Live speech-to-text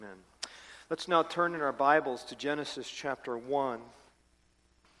Let's now turn in our Bibles to Genesis chapter 1.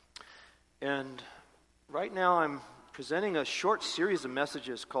 And right now I'm presenting a short series of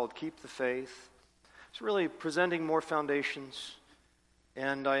messages called Keep the Faith. It's really presenting more foundations.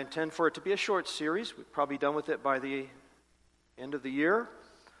 And I intend for it to be a short series. We're probably done with it by the end of the year.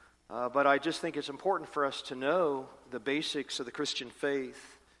 But I just think it's important for us to know the basics of the Christian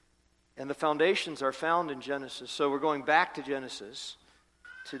faith. And the foundations are found in Genesis. So we're going back to Genesis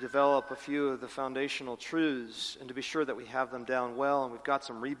to develop a few of the foundational truths and to be sure that we have them down well. And we've got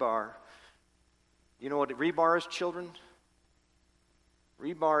some rebar. You know what rebar is, children?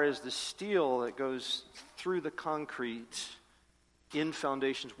 Rebar is the steel that goes through the concrete in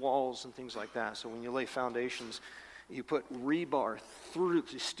foundations, walls, and things like that. So when you lay foundations, you put rebar through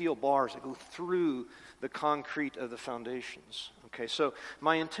the steel bars that go through the concrete of the foundations. Okay, so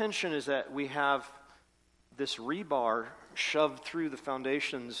my intention is that we have this rebar shoved through the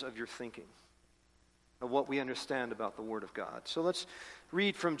foundations of your thinking, of what we understand about the Word of God. So let's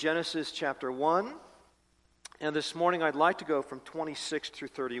read from Genesis chapter 1. And this morning I'd like to go from 26 through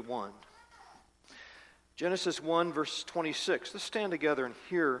 31. Genesis 1, verse 26. Let's stand together and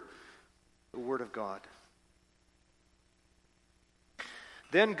hear the Word of God.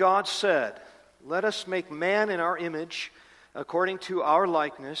 Then God said, "Let us make man in our image, according to our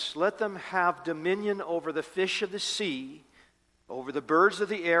likeness. Let them have dominion over the fish of the sea, over the birds of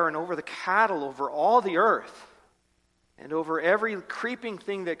the air, and over the cattle, over all the earth, and over every creeping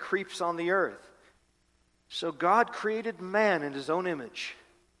thing that creeps on the earth." So God created man in His own image.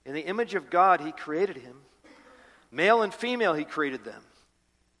 In the image of God He created him. Male and female He created them.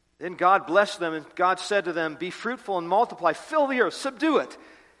 Then God blessed them, and God said to them, "Be fruitful and multiply, fill the earth, subdue it.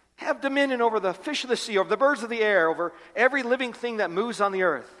 Have dominion over the fish of the sea, over the birds of the air, over every living thing that moves on the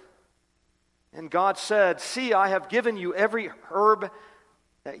earth." And God said, "See, I have given you every herb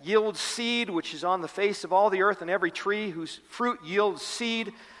that yields seed, which is on the face of all the earth, and every tree whose fruit yields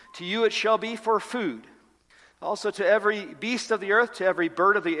seed. To you it shall be for food. Also to every beast of the earth, to every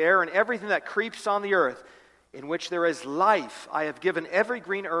bird of the air, and everything that creeps on the earth, in which there is life, I have given every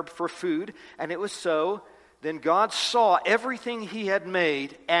green herb for food." And it was so. Then God saw everything He had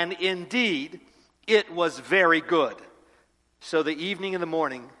made, and indeed it was very good. So the evening and the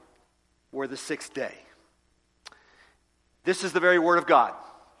morning were the sixth day. This is the very word of God.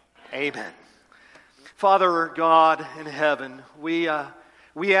 Amen. Father God in heaven, we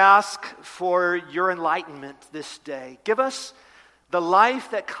ask for your enlightenment this day. Give us the life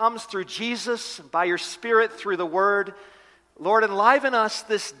that comes through Jesus, by your Spirit, through the Word. Lord, enliven us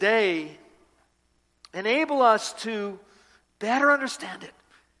this day. Enable us to better understand it.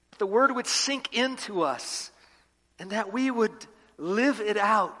 That the Word would sink into us, and that we would live it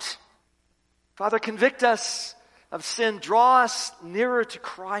out. Father, convict us of sin. Draw us nearer to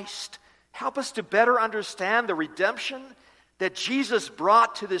Christ. Help us to better understand the redemption that Jesus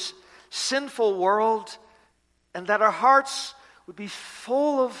brought to this sinful world, and that our hearts would be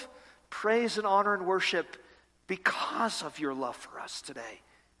full of praise and honor and worship because of your love for us today.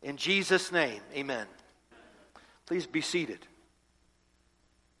 In Jesus' name, amen. Please be seated.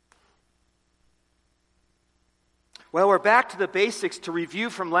 Well, we're back to the basics to review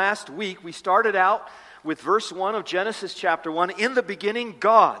from last week. We started out with verse 1 of Genesis chapter 1. In the beginning,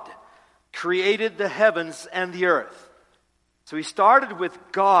 God created the heavens and the earth. So we started with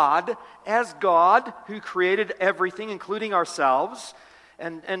God as God who created everything, including ourselves.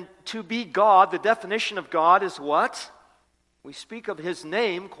 And to be God, the definition of God is what? We speak of His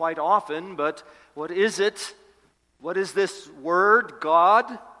name quite often, but what is it? What is this word,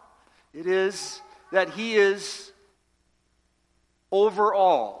 God? It is that He is over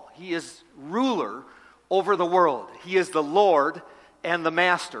all. He is ruler over the world. He is the Lord and the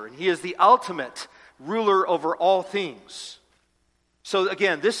Master. And He is the ultimate ruler over all things. So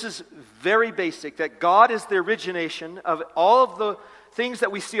again, this is very basic, that God is the origination of all of the things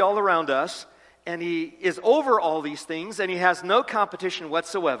that we see all around us, and He is over all these things, and He has no competition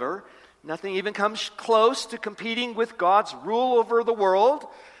whatsoever. Nothing even comes close to competing with God's rule over the world.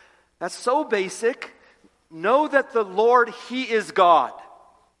 That's so basic. Know that the Lord, He is God.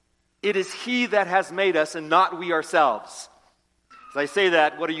 It is He that has made us and not we ourselves. As I say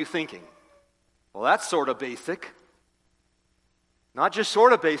that, what are you thinking? Well, that's sort of basic. Not just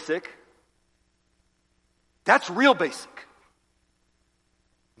sort of basic. That's real basic.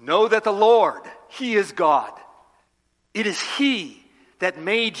 Know that the Lord, He is God. It is He that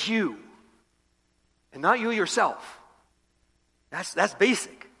made you, and not you yourself. That's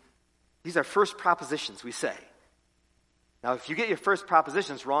basic. These are first propositions, we say. Now, if you get your first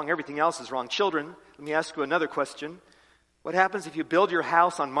propositions wrong, everything else is wrong. Children, let me ask you another question. What happens if you build your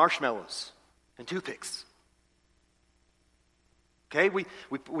house on marshmallows? and toothpicks. Okay,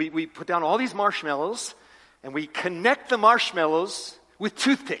 we put down all these marshmallows, and we connect the marshmallows with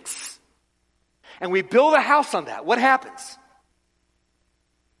toothpicks. And we build a house on that. What happens?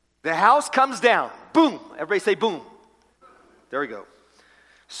 The house comes down. Boom. Everybody say boom. There we go.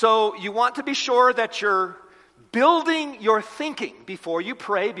 So you want to be sure that you're building your thinking before you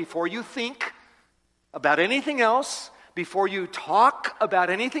pray, before you think about anything else, before you talk about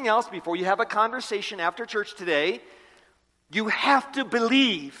anything else, before you have a conversation after church today. You have to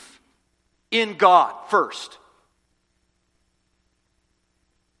believe in God first.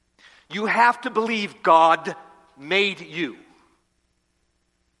 You have to believe God made you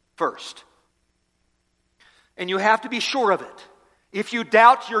first. And you have to be sure of it. If you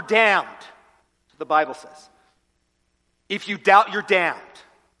doubt, you're damned. That's what the Bible says. If you doubt, you're damned.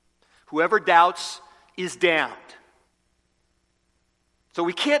 Whoever doubts is damned. So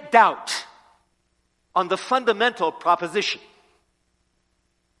we can't doubt on the fundamental proposition.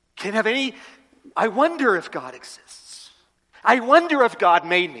 Can't have any, I wonder if God exists. I wonder if God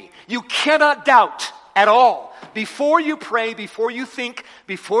made me. You cannot doubt at all. Before you pray, before you think,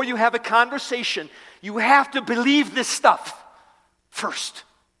 before you have a conversation, you have to believe this stuff first.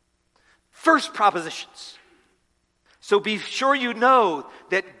 First propositions. So be sure you know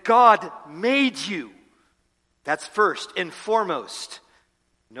that God made you. That's first and foremost.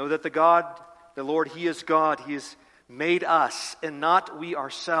 Know that the Lord, He is God. He has made us and not we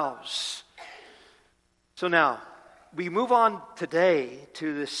ourselves. So now, we move on today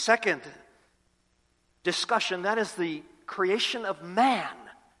to the second discussion. That is the creation of man.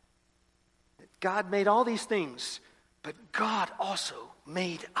 God made all these things, but God also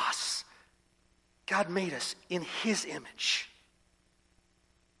made us. God made us in His image.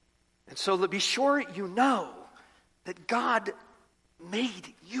 And so be sure you know that God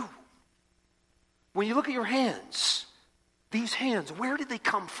made you. When you look at your hands, these hands, where did they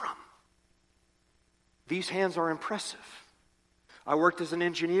come from? These hands are impressive. I worked as an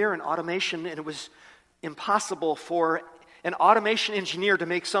engineer in automation, and it was impossible for an automation engineer to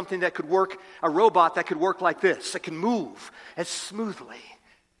make something that could work, a robot that could work like this, that can move as smoothly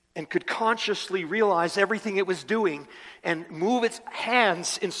and could consciously realize everything it was doing and move its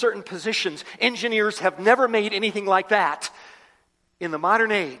hands in certain positions. Engineers have never made anything like that in the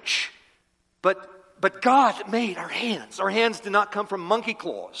modern age. But God made our hands. Our hands did not come from monkey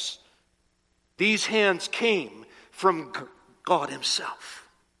claws. These hands came from God Himself.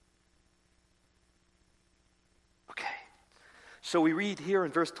 Okay. So we read here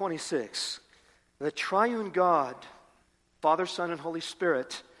in verse 26, the triune God, Father, Son, and Holy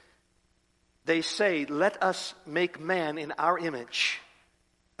Spirit, they say, let us make man in our image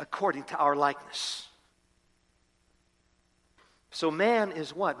according to our likeness. So man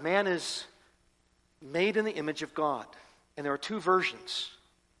is what? Man is made in the image of God. And there are two versions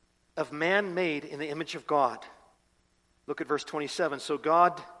of man made in the image of God. Look at verse 27. So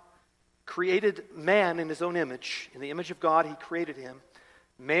God created man in His own image. In the image of God, He created him.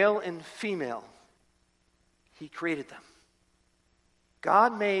 Male and female, He created them.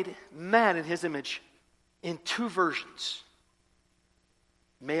 God made man in His image in two versions.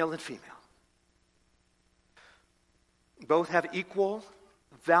 Male and female. Both have equal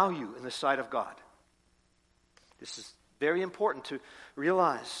value in the sight of God. This is very important to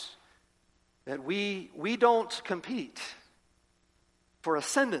realize that we don't compete for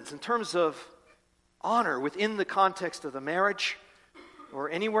ascendance in terms of honor within the context of the marriage or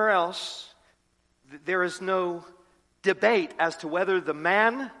anywhere else. There is no debate as to whether the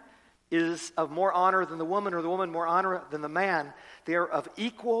man is of more honor than the woman or the woman more honor than the man. They are of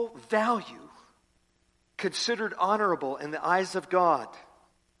equal value, considered honorable in the eyes of God.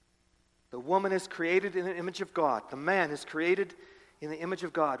 The woman is created in the image of God. The man is created in the image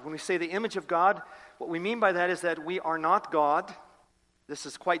of God. When we say the image of God, what we mean by that is that we are not God. This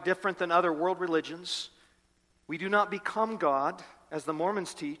is quite different than other world religions. We do not become God, as the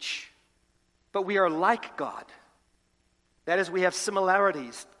Mormons teach, but we are like God. That is, we have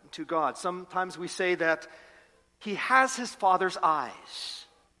similarities to God. Sometimes we say that He has His Father's eyes.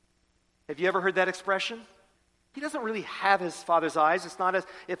 Have you ever heard that expression? He doesn't really have His Father's eyes. It's not as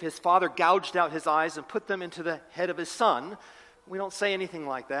if His Father gouged out His eyes and put them into the head of His Son. We don't say anything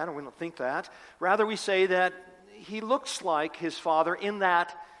like that, or we don't think that. Rather, we say that He looks like His Father in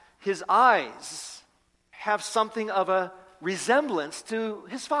that His eyes have something of a resemblance to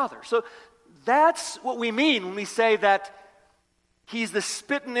His Father. So that's what we mean when we say that He's the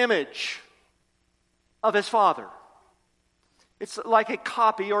spitting image of His Father. It's like a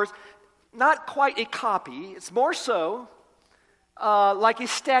copy, or not quite a copy. It's more so like a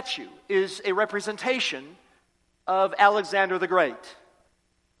statue, is a representation of Alexander the Great.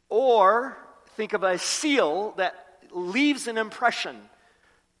 Or think of a seal that leaves an impression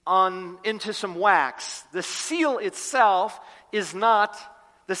into some wax. The seal itself is not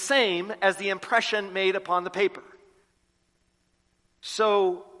the same as the impression made upon the paper.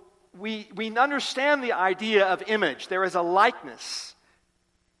 So we understand the idea of image. There is a likeness.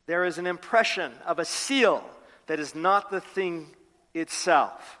 There is an impression of a seal that is not the thing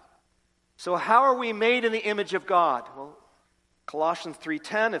itself. So how are we made in the image of God? Well, Colossians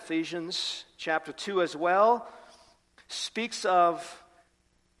 3:10, Ephesians chapter 2 as well, speaks of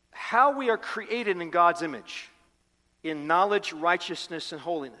how we are created in God's image, in knowledge, righteousness, and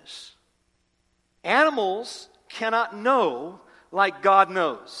holiness. Animals cannot know like God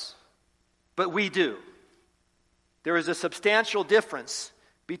knows, but we do. There is a substantial difference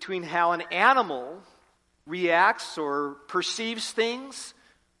between how an animal reacts or perceives things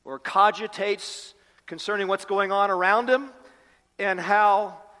or cogitates concerning what's going on around him and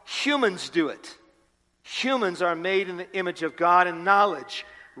how humans do it. Humans are made in the image of God in knowledge,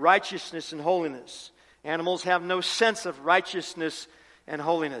 righteousness, and holiness. Animals have no sense of righteousness and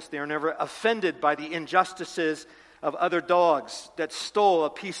holiness. They are never offended by the injustices of other dogs that stole a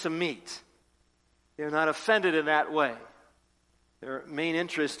piece of meat. They're not offended in that way. Their main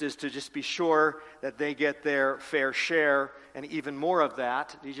interest is to just be sure that they get their fair share, and even more of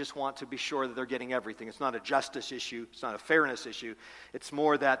that. They just want to be sure that they're getting everything. It's not a justice issue. It's not a fairness issue. It's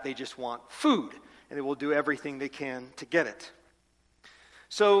more that they just want food, and they will do everything they can to get it.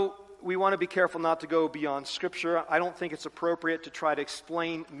 So we want to be careful not to go beyond Scripture. I don't think it's appropriate to try to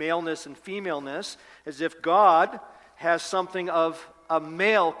explain maleness and femaleness as if God has something of a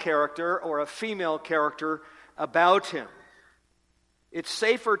male character or a female character about him. It's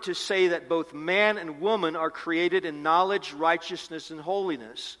safer to say that both man and woman are created in knowledge, righteousness, and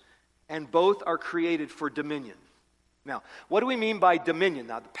holiness, and both are created for dominion. Now, what do we mean by dominion?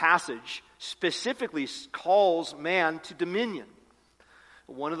 Now, the passage specifically calls man to dominion.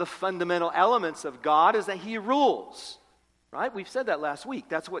 One of the fundamental elements of God is that he rules, right? We've said that last week.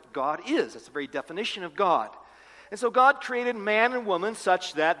 That's what God is. That's the very definition of God. And so God created man and woman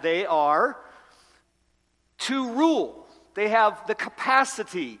such that they are to rule. They have the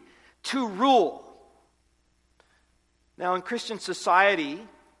capacity to rule. Now, in Christian society,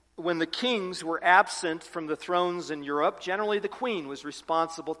 when the kings were absent from the thrones in Europe, generally the queen was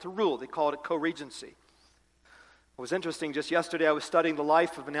responsible to rule. They called it co-regency. It was interesting, just yesterday I was studying the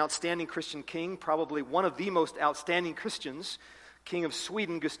life of an outstanding Christian king, probably one of the most outstanding Christians, King of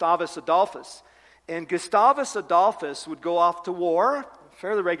Sweden, Gustavus Adolphus. And Gustavus Adolphus would go off to war on a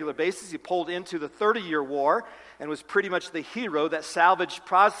fairly regular basis. He pulled into the 30-year War and was pretty much the hero that salvaged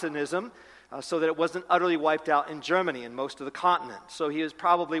Protestantism so that it wasn't utterly wiped out in Germany and most of the continent. So he is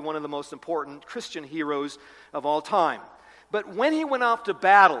probably one of the most important Christian heroes of all time. But when he went off to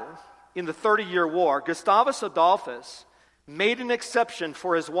battle in the 30-year War, Gustavus Adolphus made an exception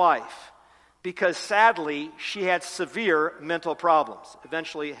for his wife because sadly she had severe mental problems.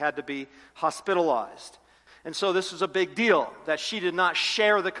 Eventually had to be hospitalized. And so this was a big deal that she did not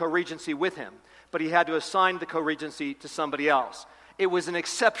share the co-regency with him, but he had to assign the co-regency to somebody else. It was an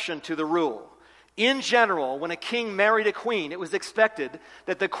exception to the rule. In general, when a king married a queen, it was expected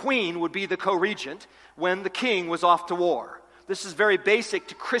that the queen would be the co-regent when the king was off to war. This is very basic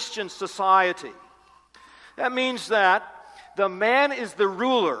to Christian society. That means that the man is the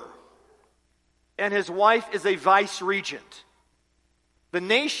ruler and his wife is a vice-regent. The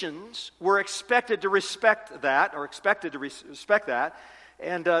nations were expected to respect that,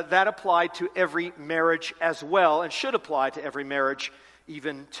 and that applied to every marriage as well, and should apply to every marriage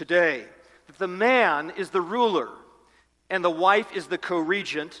even today. That the man is the ruler, and the wife is the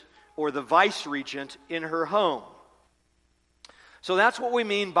co-regent or the vice-regent in her home. So that's what we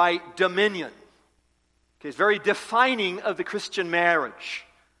mean by dominion. Okay, it's very defining of the Christian marriage.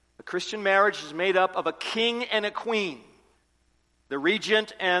 The Christian marriage is made up of a king and a queen, the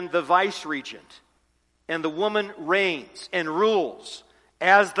regent and the vice-regent, and the woman reigns and rules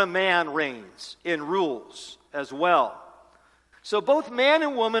as the man reigns and rules as well. So both man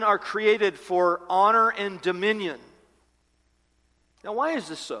and woman are created for honor and dominion. Now, why is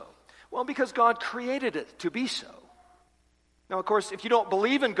this so? Well, because God created it to be so. Now, of course, if you don't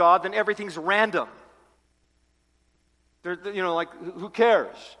believe in God, then everything's random. Who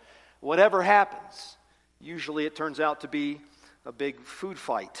cares? Whatever happens. Usually it turns out to be a big food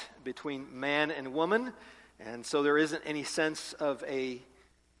fight between man and woman, and so there isn't any sense of a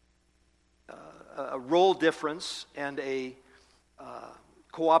role difference and a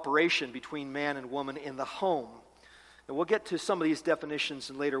cooperation between man and woman in the home. And we'll get to some of these definitions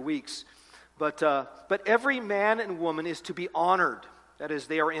in later weeks. But every man and woman is to be honored. That is,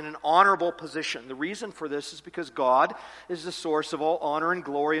 they are in an honorable position. The reason for this is because God is the source of all honor and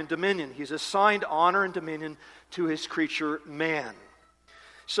glory and dominion. He's assigned honor and dominion to his creature man.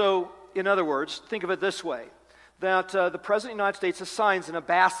 So, in other words, think of it this way, that the President of the United States assigns an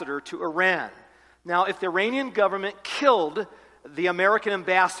ambassador to Iran. Now, if the Iranian government killed the American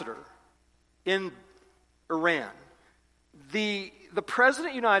ambassador in Iran, the President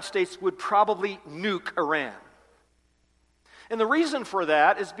of the United States would probably nuke Iran. And the reason for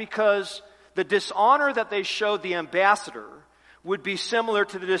that is because the dishonor that they showed the ambassador would be similar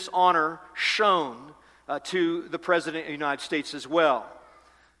to the dishonor shown to the President of the United States as well.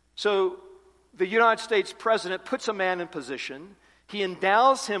 So the United States President puts a man in position. He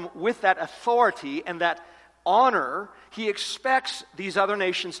endows him with that authority and that honor. He expects these other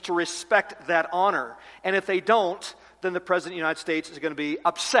nations to respect that honor. And if they don't, then the President of the United States is going to be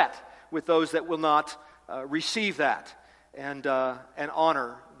upset with those that will not receive that and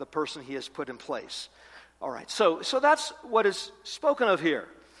honor the person he has put in place. All right, so that's what is spoken of here,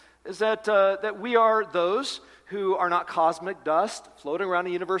 is that we are those who are not cosmic dust floating around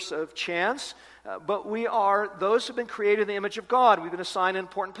a universe of chance, but we are those who have been created in the image of God. We've been assigned an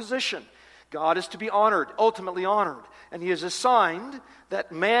important position. God is to be honored, ultimately honored, and he has assigned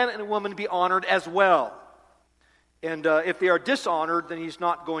that man and woman be honored as well. And if they are dishonored, then he's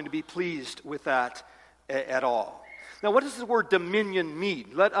not going to be pleased with that at all. Now, what does the word dominion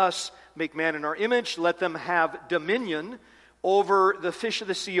mean? Let us make man in our image. Let them have dominion over the fish of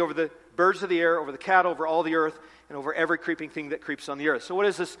the sea, over the birds of the air, over the cattle, over all the earth, and over every creeping thing that creeps on the earth. So what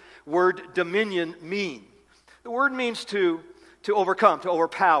does this word dominion mean? The word means to overcome, to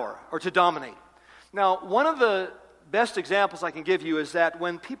overpower, or to dominate. Now, one of the best examples I can give you is that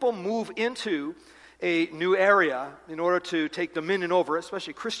when people move into a new area in order to take dominion over,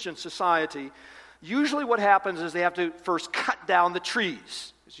 especially Christian society, usually what happens is they have to first cut down the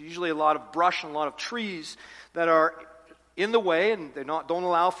trees. There's usually a lot of brush and a lot of trees that are in the way, and they don't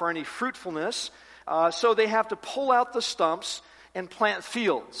allow for any fruitfulness. So they have to pull out the stumps and plant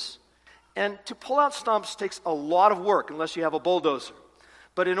fields. And to pull out stumps takes a lot of work unless you have a bulldozer.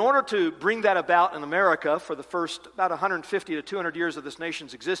 But in order to bring that about in America for the first about 150 to 200 years of this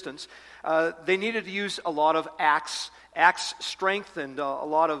nation's existence, they needed to use a lot of axe strength and a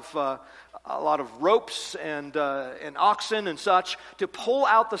lot of ropes and oxen and such to pull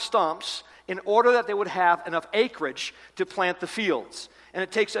out the stumps in order that they would have enough acreage to plant the fields. And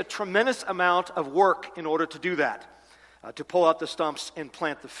it takes a tremendous amount of work in order to do that. To pull out the stumps and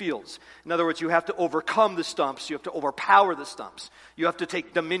plant the fields. In other words, you have to overcome the stumps. You have to overpower the stumps. You have to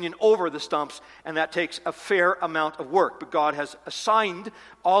take dominion over the stumps, and that takes a fair amount of work. But God has assigned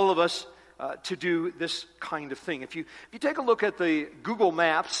all of us to do this kind of thing. If you take a look at the Google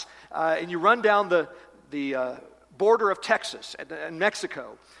Maps and you run down the border of Texas and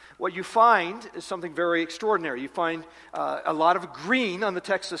Mexico, what you find is something very extraordinary. You find a lot of green on the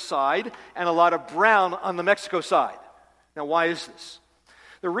Texas side and a lot of brown on the Mexico side. Now, why is this?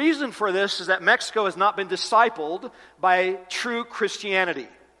 The reason for this is that Mexico has not been discipled by true Christianity.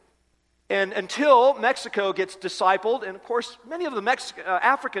 And until Mexico gets discipled, and of course many of the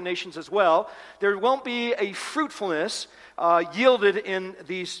African nations as well, there won't be a fruitfulness yielded in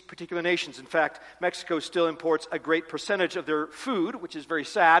these particular nations. In fact, Mexico still imports a great percentage of their food, which is very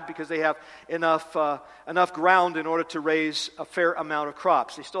sad because they have enough ground in order to raise a fair amount of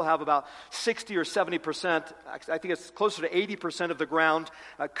crops. They still have about 60 or 70%, I think it's closer to 80% of the ground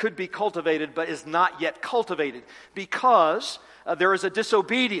could be cultivated, but is not yet cultivated because there is a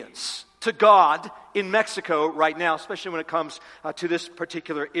disobedience to God in Mexico right now, especially when it comes to this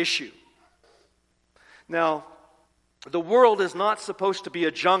particular issue. Now, the world is not supposed to be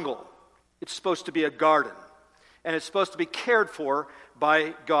a jungle. It's supposed to be a garden. And it's supposed to be cared for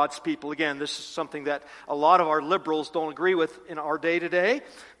by God's people. Again, this is something that a lot of our liberals don't agree with in our day today,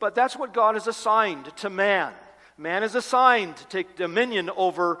 but that's what God has assigned to man. Man is assigned to take dominion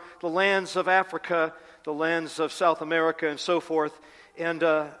over the lands of Africa, the lands of South America, and so forth. And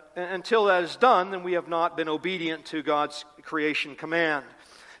until that is done, then we have not been obedient to God's creation command.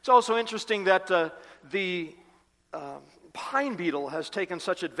 It's also interesting that the pine beetle has taken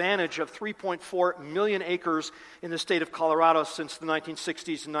such advantage of 3.4 million acres in the state of Colorado since the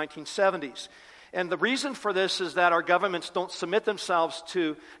 1960s and 1970s. And the reason for this is that our governments don't submit themselves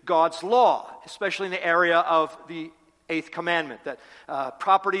to God's law, especially in the area of the Eighth Commandment, that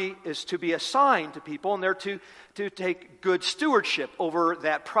property is to be assigned to people, and they're to take good stewardship over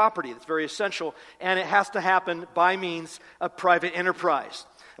that property. That's very essential, and it has to happen by means of private enterprise.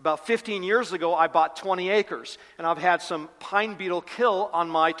 About 15 years ago, I bought 20 acres, and I've had some pine beetle kill on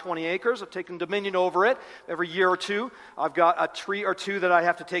my 20 acres. I've taken dominion over it every year or two. I've got a tree or two that I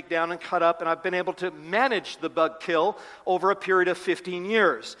have to take down and cut up, and I've been able to manage the bug kill over a period of 15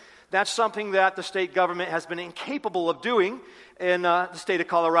 years. That's something that the state government has been incapable of doing in the state of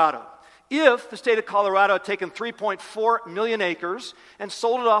Colorado. If the state of Colorado had taken 3.4 million acres and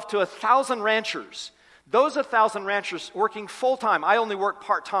sold it off to 1,000 ranchers, those 1,000 ranchers working full-time, I only work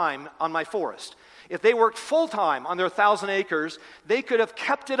part-time on my forest. If they worked full-time on their 1,000 acres, they could have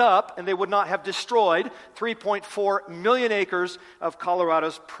kept it up and they would not have destroyed 3.4 million acres of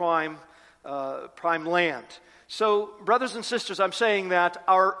Colorado's prime land. So, brothers and sisters, I'm saying that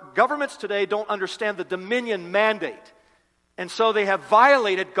our governments today don't understand the dominion mandate. And so they have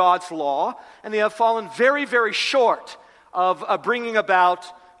violated God's law, and they have fallen very, very short of bringing about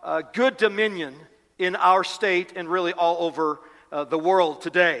good dominion in our state and really all over the world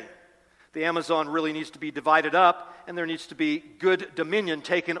today. The Amazon really needs to be divided up, and there needs to be good dominion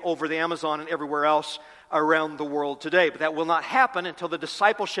taken over the Amazon and everywhere else around the world today. But that will not happen until the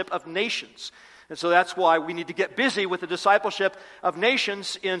discipleship of nations. And so that's why we need to get busy with the discipleship of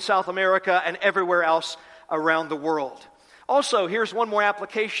nations in South America and everywhere else around the world. Also, here's one more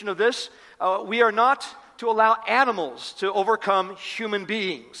application of this. We are not to allow animals to overcome human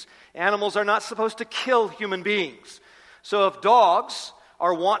beings. Animals are not supposed to kill human beings. So if dogs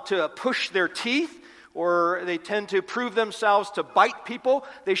want to push their teeth, or they tend to prove themselves to bite people,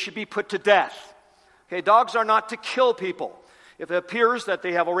 they should be put to death. Okay, dogs are not to kill people. If it appears that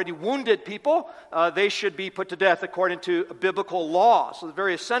they have already wounded people, they should be put to death according to biblical law. So it's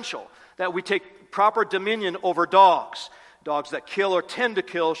very essential that we take proper dominion over dogs. Dogs that kill or tend to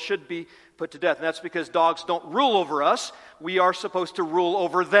kill should be put to death. And that's because dogs don't rule over us. We are supposed to rule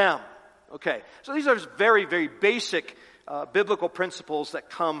over them. Okay, so these are just very, very basic biblical principles that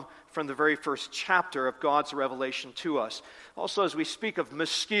come from the very first chapter of God's revelation to us. Also, as we speak of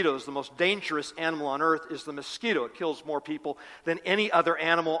mosquitoes, the most dangerous animal on earth is the mosquito. It kills more people than any other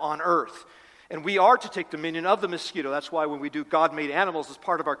animal on earth. And we are to take dominion of the mosquito. That's why when we do God-made animals as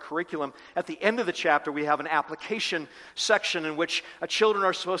part of our curriculum, at the end of the chapter we have an application section in which children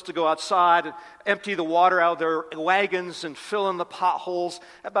are supposed to go outside and empty the water out of their wagons and fill in the potholes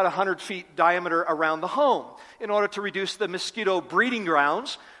about 100 feet diameter around the home in order to reduce the mosquito breeding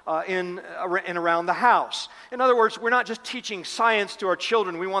grounds in and around the house. In other words, we're not just teaching science to our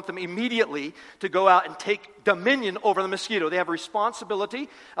children. We want them immediately to go out and take dominion over the mosquito. They have a responsibility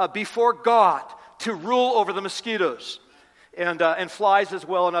before God to rule over the mosquitoes and flies as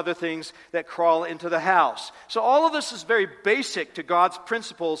well and other things that crawl into the house. So all of this is very basic to God's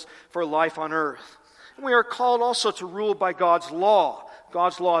principles for life on earth. And we are called also to rule by God's law.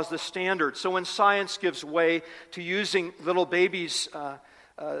 God's law is the standard. So when science gives way to using little babies'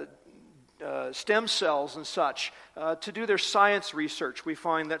 stem cells and such to do their science research, we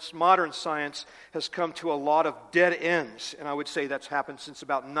find that modern science has come to a lot of dead ends. And I would say that's happened since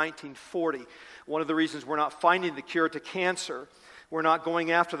about 1940. One of the reasons we're not finding the cure to cancer, we're not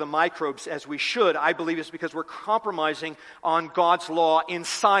going after the microbes as we should, I believe is because we're compromising on God's law in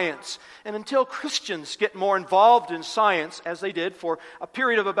science. And until Christians get more involved in science, as they did for a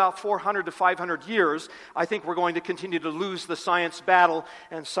period of about 400 to 500 years, I think we're going to continue to lose the science battle,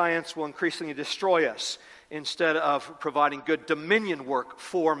 and science will increasingly destroy us instead of providing good dominion work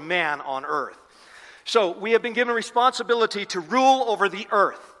for man on earth. So we have been given responsibility to rule over the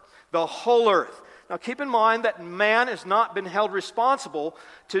earth, the whole earth. Now keep in mind that man has not been held responsible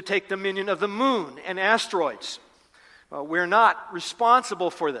to take dominion of the moon and asteroids. We're not responsible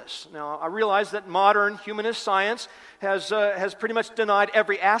for this. Now I realize that modern humanist science has pretty much denied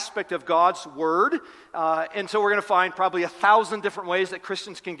every aspect of God's word, and so we're going to find probably 1,000 different ways that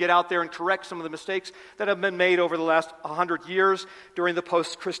Christians can get out there and correct some of the mistakes that have been made over the last 100 years during the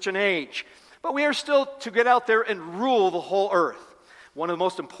post-Christian age. But we are still to get out there and rule the whole earth. One of the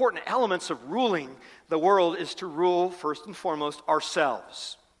most important elements of ruling the world is to rule, first and foremost,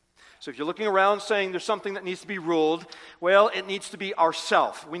 ourselves. So if you're looking around saying there's something that needs to be ruled, well, it needs to be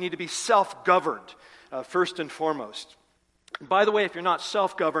ourself. We need to be self-governed, first and foremost. And by the way, if you're not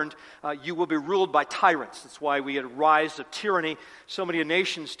self-governed, you will be ruled by tyrants. That's why we had a rise of tyranny so many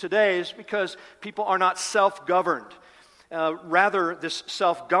nations today, is because people are not self-governed. Rather, this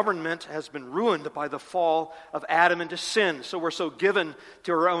self-government has been ruined by the fall of Adam into sin. So we're so given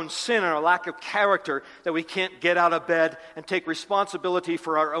to our own sin and our lack of character that we can't get out of bed and take responsibility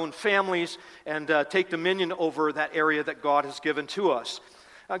for our own families and take dominion over that area that God has given to us.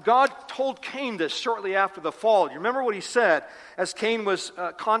 God told Cain this shortly after the fall. You remember what he said as Cain was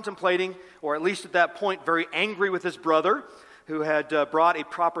contemplating, or at least at that point, very angry with his brother, who had brought a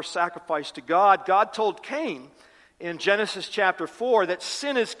proper sacrifice to God, God told Cain in Genesis chapter 4 that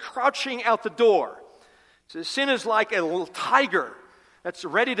sin is crouching out the door. So sin is like a little tiger that's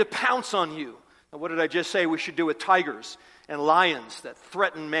ready to pounce on you. Now, what did I just say we should do with tigers and lions that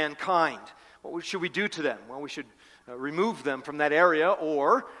threaten mankind? What should we do to them? Well, we should remove them from that area,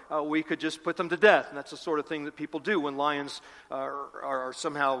 or we could just put them to death. And that's the sort of thing that people do when lions are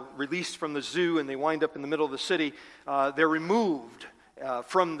somehow released from the zoo and they wind up in the middle of the city. They're removed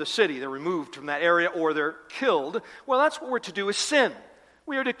from the city. They're removed from that area, or they're killed. Well, that's what we're to do with sin.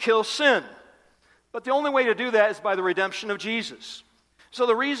 We are to kill sin. But the only way to do that is by the redemption of Jesus. So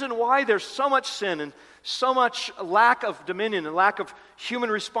the reason why there's so much sin and so much lack of dominion and lack of human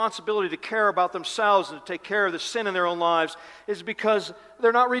responsibility to care about themselves and to take care of the sin in their own lives is because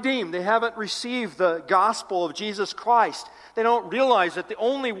they're not redeemed. They haven't received the gospel of Jesus Christ. They don't realize that the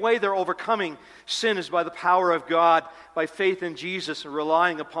only way they're overcoming sin is by the power of God, by faith in Jesus and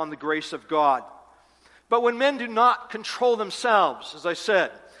relying upon the grace of God. But when men do not control themselves, as I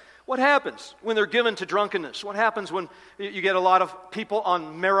said, what happens when they're given to drunkenness? What happens when you get a lot of people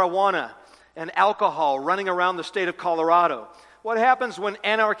on marijuana and alcohol running around the state of Colorado? What happens when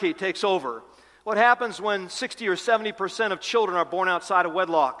anarchy takes over? What happens when 60 or 70% of children are born outside of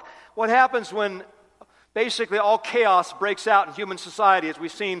wedlock? What happens when basically all chaos breaks out in human society, as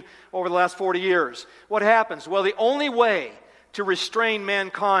we've seen over the last 40 years? What happens? Well, the only way to restrain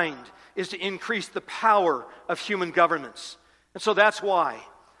mankind is to increase the power of human governments. And so that's why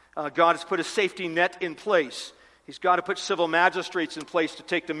God has put a safety net in place. He's got to put civil magistrates in place to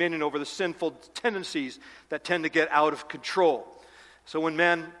take dominion over the sinful tendencies that tend to get out of control. So when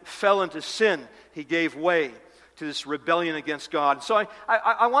man fell into sin, he gave way to this rebellion against God. So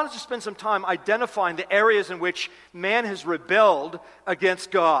I wanted to spend some time identifying the areas in which man has rebelled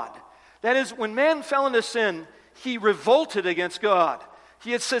against God. That is, when man fell into sin, he revolted against God.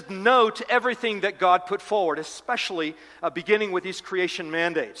 He had said no to everything that God put forward, especially beginning with these creation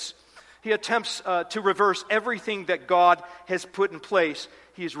mandates. He attempts to reverse everything that God has put in place.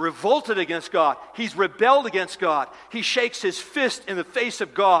 He's revolted against God. He's rebelled against God. He shakes his fist in the face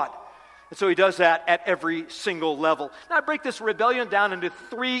of God. And so he does that at every single level. Now I break this rebellion down into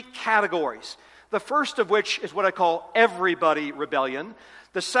three categories. The first of which is what I call everybody rebellion.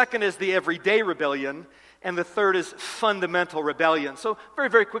 The second is the everyday rebellion. And the third is fundamental rebellion. So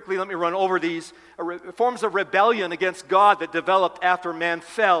very, very quickly, let me run over these forms of rebellion against God that developed after man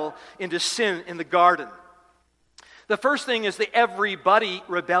fell into sin in the garden. The first thing is the everybody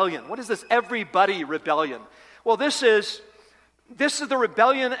rebellion. What is this everybody rebellion? Well, this is the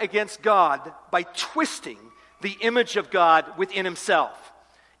rebellion against God by twisting the image of God within himself.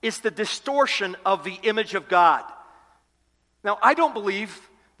 It's the distortion of the image of God. Now, I don't believe...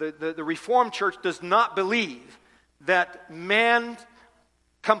 The Reformed Church does not believe that man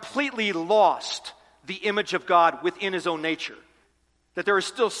completely lost the image of God within his own nature. That there is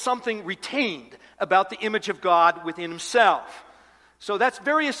still something retained about the image of God within himself. So that's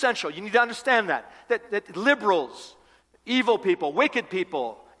very essential. You need to understand that liberals, evil people, wicked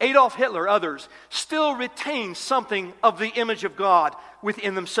people, Adolf Hitler, others, still retain something of the image of God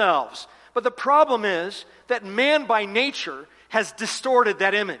within themselves. But the problem is that man by nature has distorted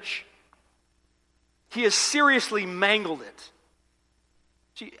that image. He has seriously mangled it.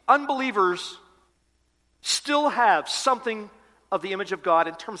 See, unbelievers still have something of the image of God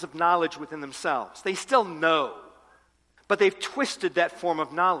in terms of knowledge within themselves. They still know, but they've twisted that form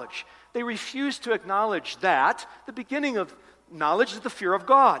of knowledge. They refuse to acknowledge that the beginning of knowledge is the fear of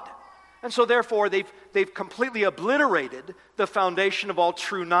God. And so therefore they've completely obliterated the foundation of all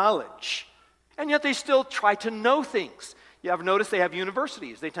true knowledge. And yet they still try to know things. You ever notice they have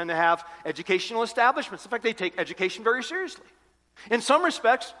universities? They tend to have educational establishments. In fact, they take education very seriously. In some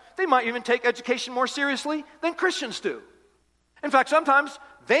respects, they might even take education more seriously than Christians do. In fact, sometimes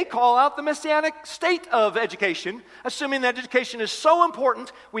they call out the messianic state of education, assuming that education is so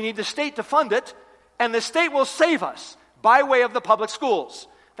important, we need the state to fund it, and the state will save us by way of the public schools.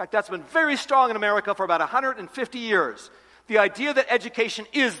 In fact, that's been very strong in America for about 150 years. The idea that education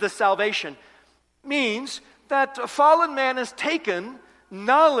is the salvation means that fallen man has taken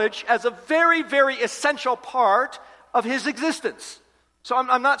knowledge as a very, very essential part of his existence. So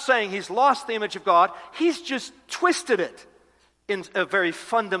I'm not saying he's lost the image of God. He's just twisted it in a very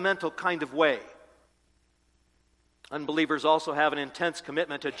fundamental kind of way. Unbelievers also have an intense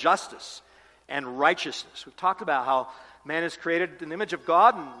commitment to justice and righteousness. We've talked about how man is created in the image of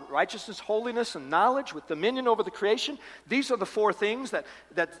God, and righteousness, holiness, and knowledge with dominion over the creation. These are the four things that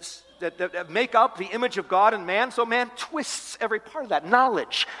make up the image of God in man. So man twists every part of that.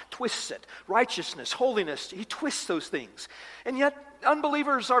 Knowledge twists it. Righteousness, holiness, he twists those things. And yet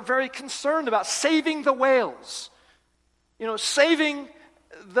unbelievers are very concerned about saving the whales. Saving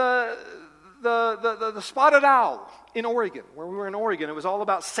the spotted owl in Oregon. Where we were in Oregon, it was all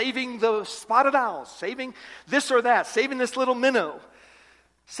about saving the spotted owls, saving this or that, saving this little minnow,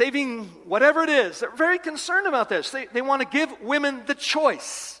 saving whatever it is. They're very concerned about this. They want to give women the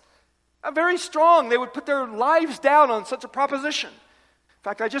choice. Very strong. They would put their lives down on such a proposition. In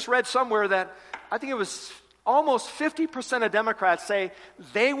fact, I just read somewhere that I think it was almost 50% of Democrats say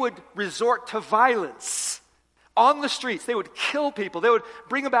they would resort to violence on the streets. They would kill people. They would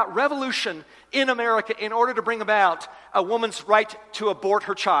bring about revolution in America in order to bring about a woman's right to abort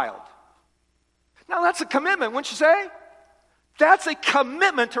her child. Now that's a commitment, wouldn't you say? That's a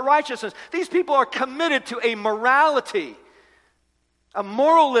commitment to righteousness. These people are committed to a morality, a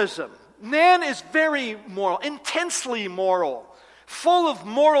moralism. Man is very moral, intensely moral, full of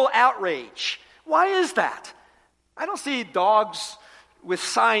moral outrage. Why is that? I don't see dogs with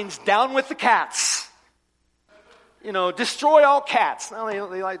signs, "Down with the cats." Destroy all cats. Now,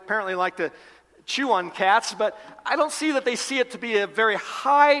 they apparently like to chew on cats, but I don't see that they see it to be a very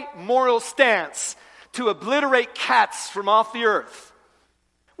high moral stance to obliterate cats from off the earth.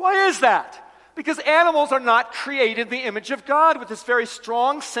 Why is that? Because animals are not created in the image of God with this very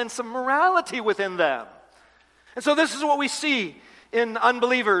strong sense of morality within them. And so this is what we see in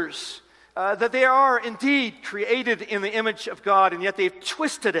unbelievers, that they are indeed created in the image of God, and yet they've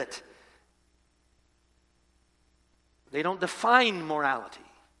twisted it. They don't define morality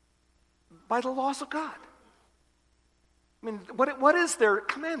by the laws of God. I mean, what is their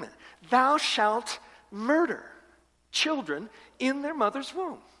commandment? Thou shalt murder children in their mother's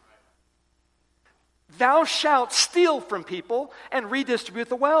womb. Thou shalt steal from people and redistribute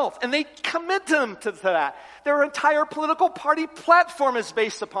the wealth. And they commit them to that. Their entire political party platform is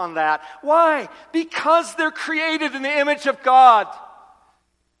based upon that. Why? Because they're created in the image of God.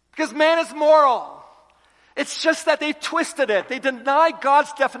 Because man is moral. It's just that they've twisted it. They deny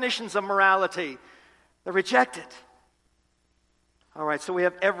God's definitions of morality. They reject it. All right, so we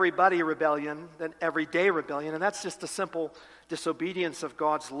have everybody rebellion, then everyday rebellion, and that's just a simple disobedience of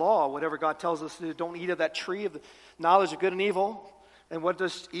God's law. Whatever God tells us to do, don't eat of that tree of the knowledge of good and evil. And what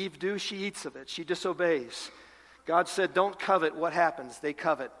does Eve do? She eats of it. She disobeys. God said, don't covet. What happens? They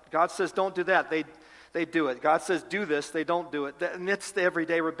covet. God says, don't do that. They do it. God says, do this. They don't do it. And it's the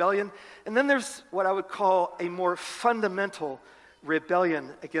everyday rebellion. And then there's what I would call a more fundamental rebellion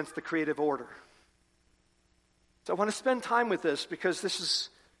against the creative order. So I want to spend time with this because this is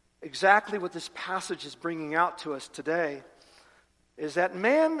exactly what this passage is bringing out to us today, is that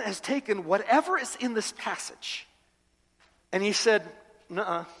man has taken whatever is in this passage and he said,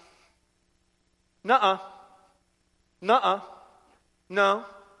 nuh-uh, nuh-uh, nuh-uh, no,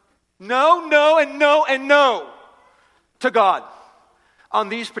 no, no, and no, and no to God on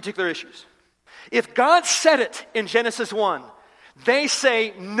these particular issues. If God said it in Genesis 1, they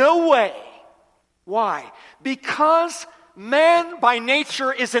say, no way. Why? Because man by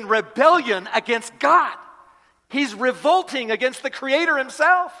nature is in rebellion against God. He's revolting against the Creator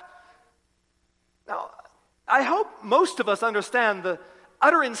himself. Now, I hope most of us understand the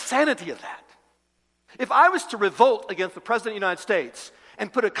utter insanity of that. If I was to revolt against the President of the United States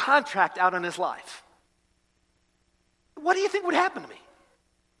and put a contract out on his life, what do you think would happen to me?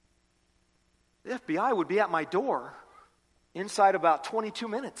 The FBI would be at my door inside about 22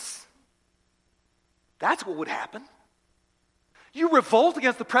 minutes. That's what would happen. You revolt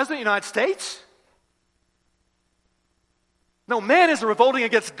against the President of the United States? No, man is revolting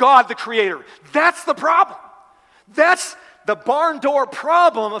against God, the Creator. That's the problem. That's the barn door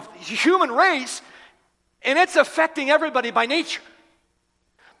problem of the human race, and it's affecting everybody by nature.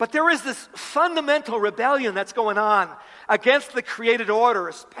 But there is this fundamental rebellion that's going on against the created order,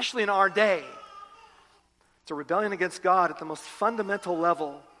 especially in our day. It's a rebellion against God at the most fundamental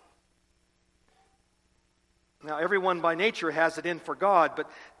level. Now, everyone by nature has it in for God,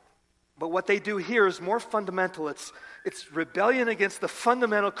 but what they do here is more fundamental. It's rebellion against the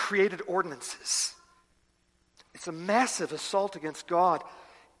fundamental created ordinances. It's a massive assault against God.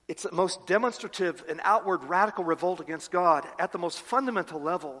 It's the most demonstrative and outward radical revolt against God at the most fundamental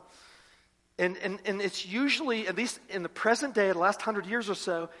level. And it's usually, at least in the present day, the last 100 years or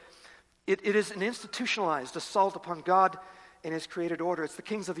so, it is an institutionalized assault upon God and his created order. It's the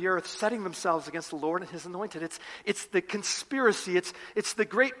kings of the earth setting themselves against the Lord and his anointed. It's the conspiracy. It's the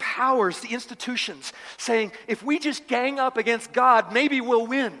great powers, the institutions, saying, if we just gang up against God, maybe we'll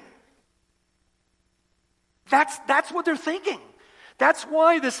win. That's what they're thinking. That's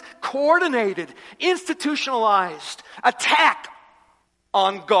why this coordinated, institutionalized attack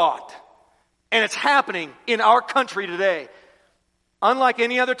on God. And it's happening in our country today. Unlike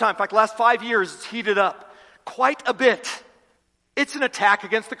any other time. In fact, the last 5 years, it's heated up quite a bit. It's an attack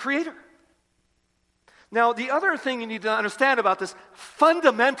against the Creator. Now, the other thing you need to understand about this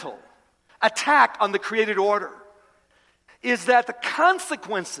fundamental attack on the created order is that the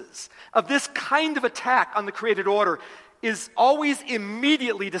consequences of this kind of attack on the created order is always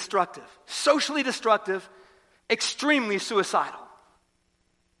immediately destructive, socially destructive, extremely suicidal.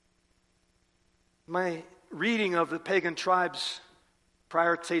 My reading of the pagan tribes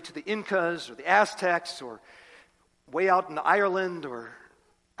prior, say, to the Incas or the Aztecs or way out in Ireland or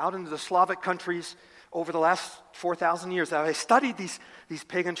out into the Slavic countries over the last 4,000 years, as I studied these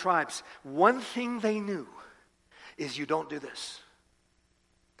pagan tribes, one thing they knew is you don't do this.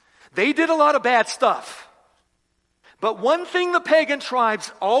 They did a lot of bad stuff. But one thing the pagan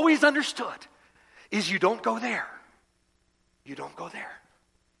tribes always understood is you don't go there. You don't go there.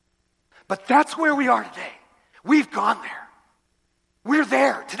 But that's where we are today. We've gone there. We're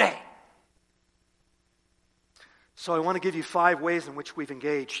there today. So I want to give you 5 ways in which we've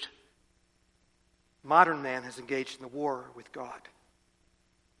engaged. Modern man has engaged in the war with God.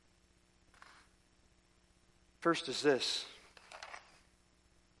 First is this.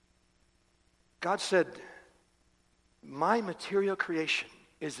 God said, my material creation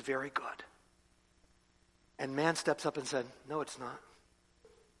is very good. And man steps up and said, no, it's not.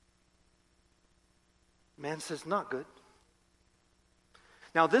 Man says, not good.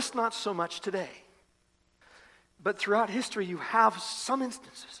 Now, this not so much today. But throughout history, you have some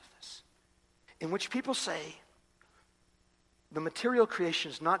instances of this in which people say, the material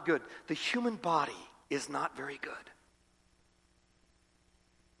creation is not good. The human body is not very good.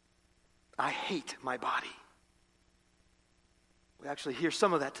 I hate my body. We actually hear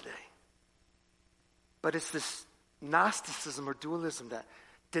some of that today. But it's this Gnosticism or dualism that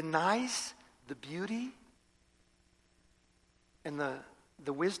denies the beauty and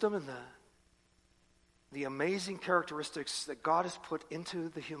the wisdom and the amazing characteristics that God has put into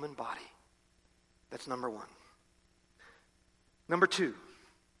the human body. That's number 1. Number 2,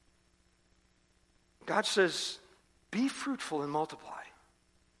 God says, be fruitful and multiply.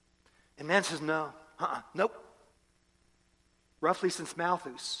 And man says, nope. Roughly since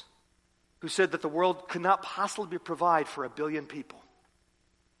Malthus, who said that the world could not possibly provide for 1 billion people.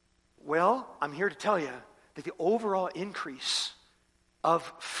 Well, I'm here to tell you that the overall increase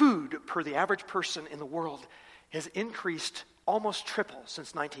of food per the average person in the world has increased almost triple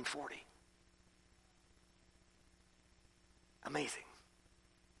since 1940. Amazing.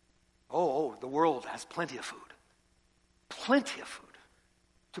 Oh, the world has plenty of food. Plenty of food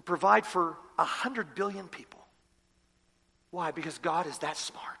to provide for 100 billion people. Why? Because God is that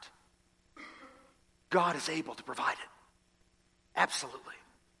smart. God is able to provide it. Absolutely.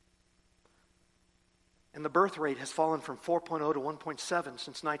 And the birth rate has fallen from 4.0 to 1.7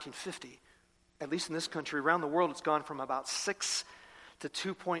 since 1950. At least in this country. Around the world, it's gone from about 6 to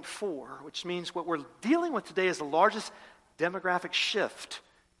 2.4, which means what we're dealing with today is the largest demographic shift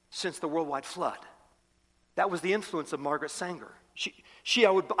since the worldwide flood. That was the influence of Margaret Sanger. She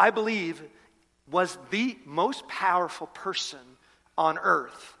I believe, was the most powerful person on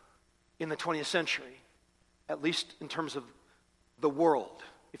earth in the 20th century, at least in terms of the world.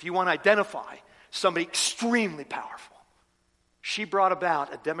 If you want to identify somebody extremely powerful, she brought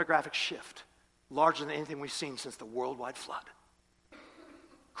about a demographic shift larger than anything we've seen since the worldwide flood.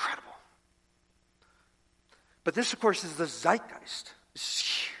 Incredible. But this, of course, is the zeitgeist. This is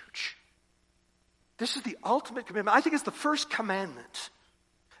huge. This is the ultimate commitment. I think it's the first commandment.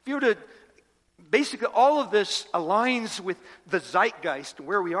 If you were to, basically all of this aligns with the zeitgeist and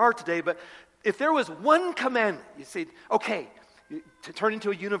where we are today, but if there was one commandment, you say, okay, to turn into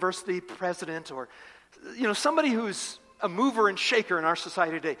a university president or, somebody who's a mover and shaker in our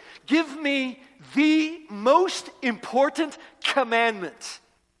society today, give me the most important commandment.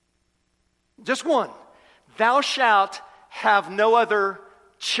 Just one. Thou shalt have no other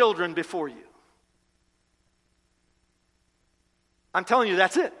children before you. I'm telling you,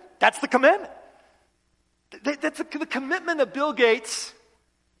 that's it. That's the commitment. That's the commitment of Bill Gates,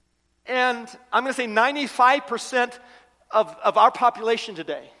 and I'm going to say 95% of our population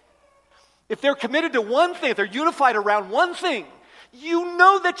today. If they're committed to one thing, if they're unified around one thing, you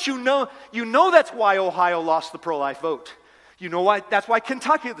know that's why Ohio lost the pro-life vote. You know why? That's why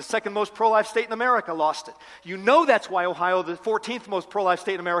Kentucky, the second most pro-life state in America, lost it. You know that's why Ohio, the 14th most pro-life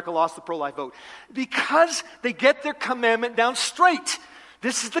state in America, lost the pro-life vote. Because they get their commandment down straight.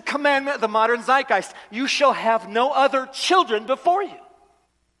 This is the commandment of the modern zeitgeist. You shall have no other children before you.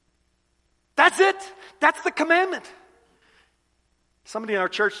 That's it. That's the commandment. Somebody in our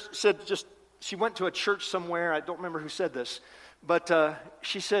church said, she went to a church somewhere, I don't remember who said this, but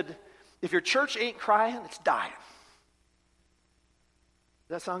she said, if your church ain't crying, it's dying.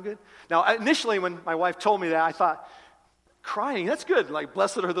 Does that sound good? Now, initially when my wife told me that, I thought, crying, that's good. Like,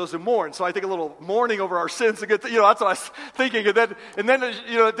 blessed are those who mourn. So I think a little mourning over our sins is a good thing. That's what I was thinking. And then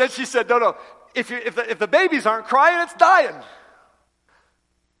then she said, no. If the babies aren't crying, it's dying.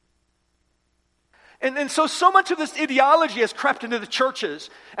 And so much of this ideology has crept into the churches.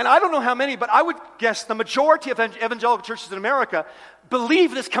 And I don't know how many, but I would guess the majority of evangelical churches in America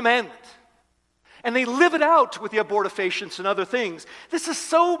believe this commandment. And they live it out with the abortifacients and other things. This is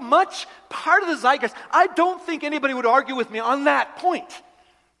so much part of the zeitgeist. I don't think anybody would argue with me on that point.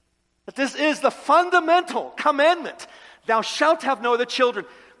 That this is the fundamental commandment. Thou shalt have no other children.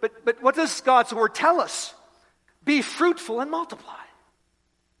 But what does God's word tell us? Be fruitful and multiply.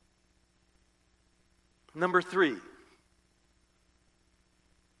 Number 3.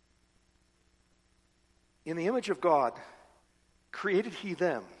 In the image of God, created he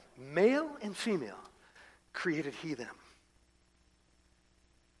them. Male and female, created he them.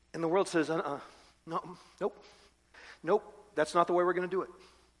 And the world says, nope, that's not the way we're going to do it.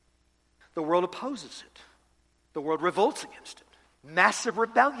 The world opposes it. The world revolts against it. Massive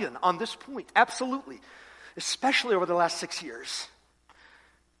rebellion on this point, absolutely. Especially over the last 6 years.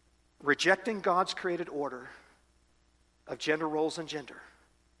 Rejecting God's created order of gender roles and gender.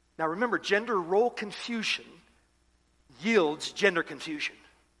 Now remember, gender role confusion yields gender confusion.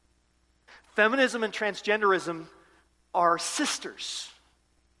 Feminism and transgenderism are sisters.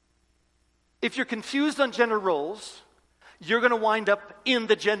 If you're confused on gender roles, you're going to wind up in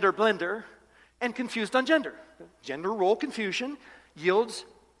the gender blender and confused on gender. Gender role confusion yields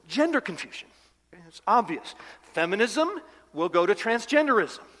gender confusion. Okay? It's obvious. Feminism will go to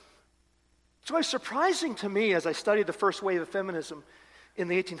transgenderism. It's always surprising to me as I studied the first wave of feminism in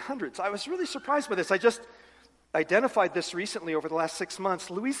the 1800s. I was really surprised by this. I just identified this recently over the last 6 months.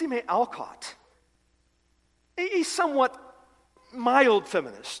 Louisa May Alcott, a somewhat mild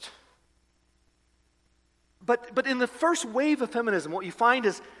feminist. But in the first wave of feminism, what you find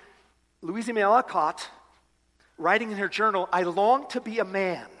is Louisa May Alcott writing in her journal, I long to be a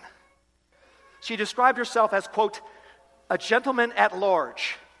man. She described herself as, quote, a gentleman at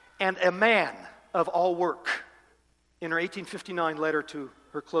large and a man of all work in her 1859 letter to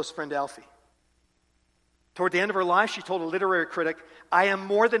her close friend Alfie. Toward the end of her life, she told a literary critic, I am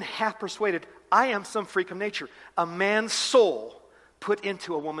more than half persuaded I am some freak of nature, a man's soul put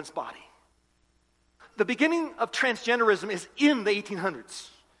into a woman's body. The beginning of transgenderism is in the 1800s.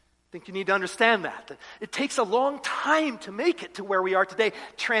 I think you need to understand that. It takes a long time to make it to where we are today,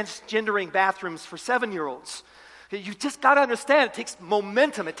 transgendering bathrooms for 7-year-olds. You just got to understand, it takes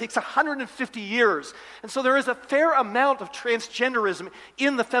momentum. It takes 150 years. And so there is a fair amount of transgenderism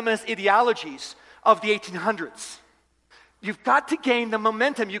in the feminist ideologies of the 1800s. You've got to gain the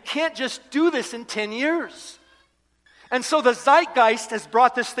momentum. You can't just do this in 10 years. And so the zeitgeist has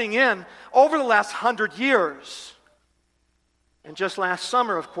brought this thing in over the last 100 years. And just last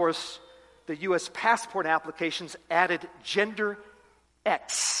summer, of course, the U.S. passport applications added gender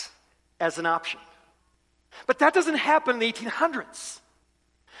X as an option. But that doesn't happen in the 1800s.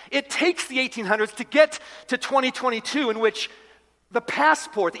 It takes the 1800s to get to 2022 in which the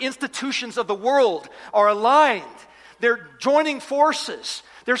passport, the institutions of the world are aligned. They're joining forces.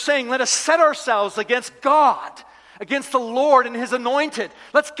 They're saying, let us set ourselves against God, against the Lord and His anointed.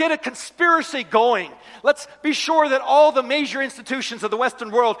 Let's get a conspiracy going. Let's be sure that all the major institutions of the Western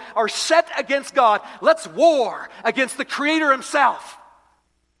world are set against God. Let's war against the Creator Himself.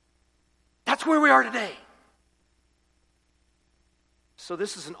 That's where we are today. So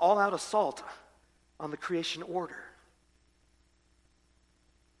this is an all-out assault on the creation order.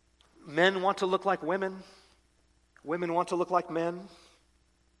 Men want to look like women. Women want to look like men.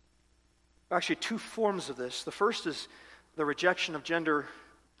 There are actually two forms of this. The first is the rejection of gender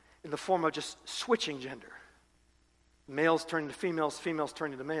in the form of just switching gender. Males turning to females, females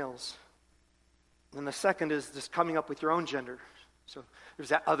turning to males. And the second is just coming up with your own gender. So there's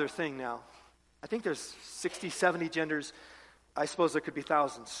that other thing now. I think there's 60, 70 genders. I suppose there could be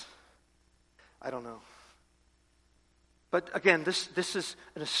thousands. I don't know. But again, this is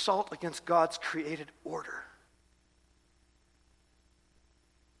an assault against God's created order.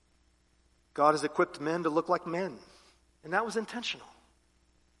 God has equipped men to look like men. And that was intentional.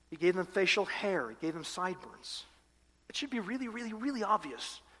 He gave them facial hair. He gave them sideburns. It should be really, really, really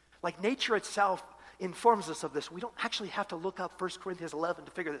obvious. Like nature itself informs us of this. We don't actually have to look up 1 Corinthians 11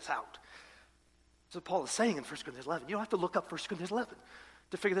 to figure this out. That's what Paul is saying in 1 Corinthians 11. You don't have to look up 1 Corinthians 11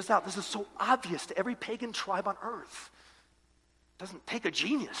 to figure this out. This is so obvious to every pagan tribe on earth. It doesn't take a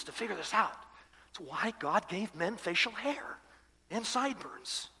genius to figure this out. It's why God gave men facial hair and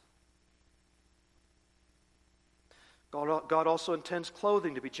sideburns. God also intends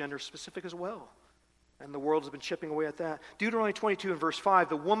clothing to be gender specific as well. And the world has been chipping away at that. Deuteronomy 22 and verse 5,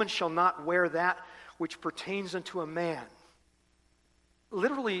 the woman shall not wear that which pertains unto a man.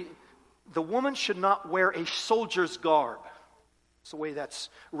 Literally, the woman should not wear a soldier's garb. That's the way that's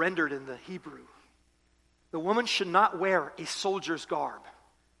rendered in the Hebrew. The woman should not wear a soldier's garb.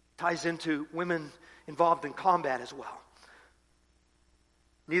 Ties into women involved in combat as well.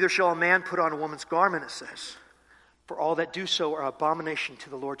 Neither shall a man put on a woman's garment, it says. For all that do so are abomination to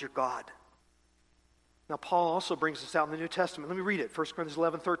the Lord your God. Now, Paul also brings this out in the New Testament. Let me read it. 1 Corinthians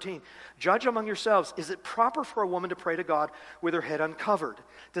 11:13. Judge among yourselves, is it proper for a woman to pray to God with her head uncovered?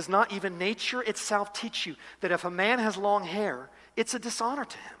 Does not even nature itself teach you that if a man has long hair, it's a dishonor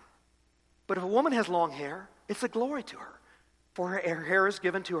to him? But if a woman has long hair, it's a glory to her. For her hair is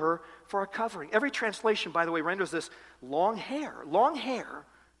given to her for a covering. Every translation, by the way, renders this long hair. Long hair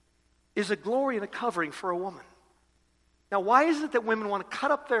is a glory and a covering for a woman. Now, why is it that women want to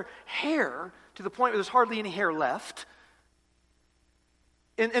cut up their hair to the point where there's hardly any hair left?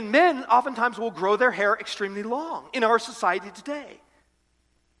 And men oftentimes will grow their hair extremely long in our society today.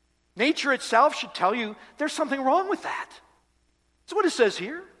 Nature itself should tell you there's something wrong with that. That's what it says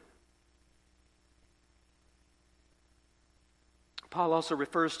here. Paul also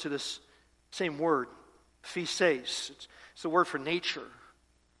refers to this same word, physis. It's the word for nature.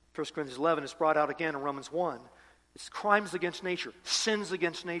 1 Corinthians 11 is brought out again in Romans 1. It's crimes against nature, sins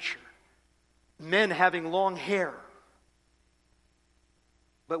against nature. Men having long hair.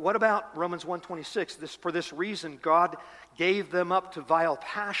 But what about Romans 1:26? For this reason, God gave them up to vile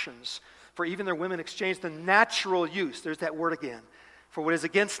passions, for even their women exchanged the natural use, there's that word again, for what is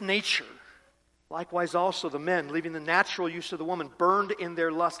against nature. Likewise also the men, leaving the natural use of the woman, burned in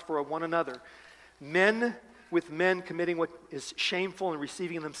their lust for one another. Men with men committing what is shameful and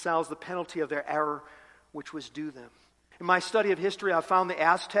receiving in themselves the penalty of their error, which was due them. In my study of history, I found the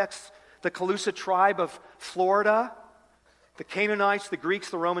Aztecs, the Calusa tribe of Florida, the Canaanites, the Greeks,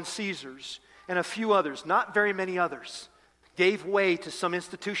 the Roman Caesars, and a few others, not very many others, gave way to some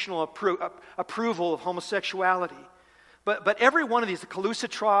institutional approval of homosexuality. But every one of these, the Calusa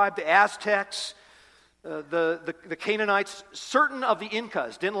tribe, the Aztecs, the Canaanites, certain of the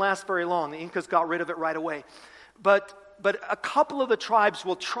Incas, didn't last very long. The Incas got rid of it right away. But a couple of the tribes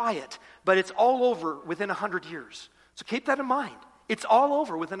will try it, but it's all over within 100 years. So keep that in mind. It's all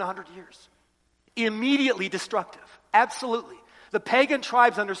over within 100 years. Immediately destructive. Absolutely. The pagan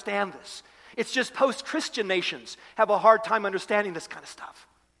tribes understand this. It's just post-Christian nations have a hard time understanding this kind of stuff.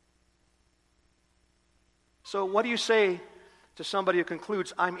 So what do you say to somebody who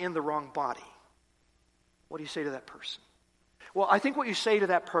concludes, I'm in the wrong body? What do you say to that person? Well, I think what you say to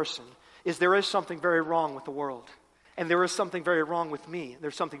that person is there is something very wrong with the world. And there is something very wrong with me.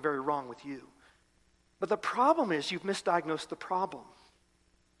 There's something very wrong with you. But the problem is you've misdiagnosed the problem.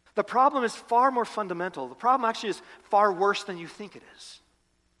 The problem is far more fundamental. The problem actually is far worse than you think it is.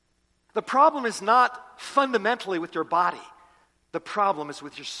 The problem is not fundamentally with your body. The problem is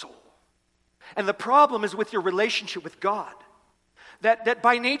with your soul. And the problem is with your relationship with God. That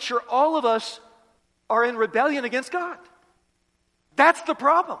by nature, all of us are in rebellion against God. That's the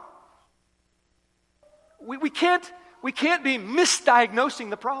problem. We can't be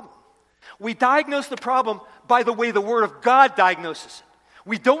misdiagnosing the problem. We diagnose the problem by the way the Word of God diagnoses it.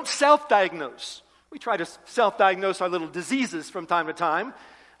 We don't self-diagnose. We try to self-diagnose our little diseases from time to time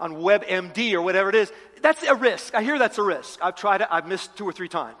on WebMD or whatever it is. That's a risk. I hear that's a risk. I've tried it. I've missed 2 or 3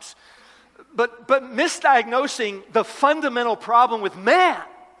 times. But misdiagnosing the fundamental problem with man,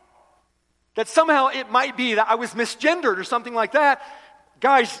 that somehow it might be that I was misgendered or something like that,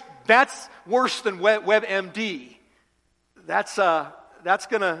 guys, that's worse than WebMD. That's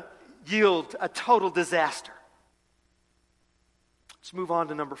going to yield a total disaster. Let's move on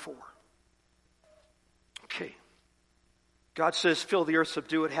to number 4. Okay. God says, fill the earth,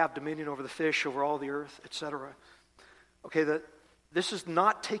 subdue it, have dominion over the fish, over all the earth, etc. Okay, this is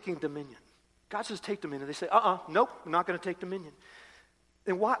not taking dominion. God says, take dominion. They say, nope, we're not going to take dominion.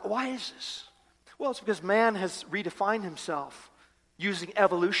 And why is this? Well, it's because man has redefined himself using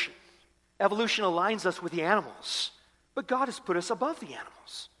evolution. Evolution aligns us with the animals, but God has put us above the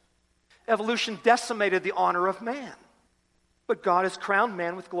animals. Evolution decimated the honor of man. But God has crowned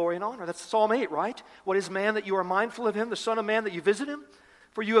man with glory and honor. That's Psalm 8, right? What is man that you are mindful of him, the Son of Man that you visit him?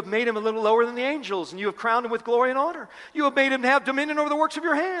 For you have made him a little lower than the angels, and you have crowned him with glory and honor. You have made him to have dominion over the works of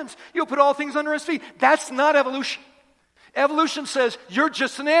your hands. You have put all things under his feet. That's not evolution. Evolution says you're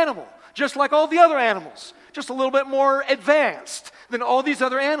just an animal, just like all the other animals, just a little bit more advanced than all these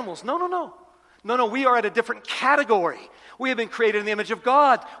other animals. No, no, no. No, no, we are at a different category. We have been created in the image of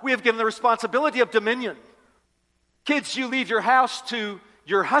God. We have given the responsibility of dominion. Kids, you leave your house to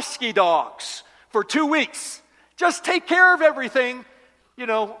your husky dogs for 2 weeks. Just take care of everything. You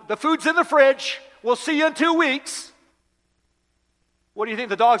know, the food's in the fridge. We'll see you in 2 weeks. What do you think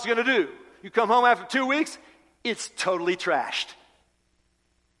the dog's going to do? You come home after 2 weeks, it's totally trashed.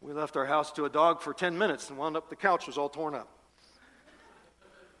 We left our house to a dog for 10 minutes and wound up the couch was all torn up.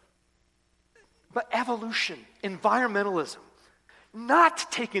 But evolution, environmentalism,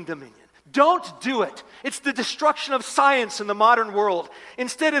 not taking dominion. Don't do it. It's the destruction of science in the modern world.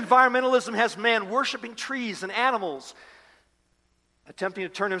 Instead, environmentalism has man worshiping trees and animals, attempting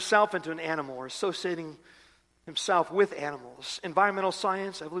to turn himself into an animal or associating himself with animals. Environmental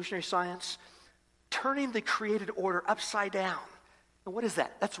science, evolutionary science, turning the created order upside down. And what is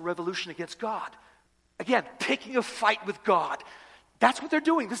that? That's a revolution against God. Again, picking a fight with God. That's what they're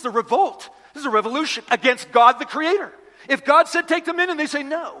doing. This is a revolt. This is a revolution against God the Creator. If God said take them in, and they say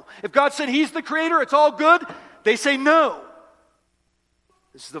no. If God said he's the Creator, it's all good, they say no.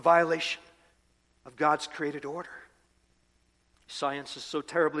 This is the violation of God's created order. Science has so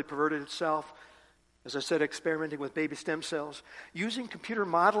terribly perverted itself. As I said, experimenting with baby stem cells, using computer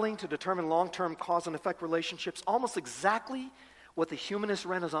modeling to determine long-term cause and effect relationships, almost exactly what the humanist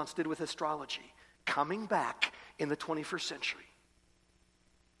Renaissance did with astrology, coming back in the 21st century.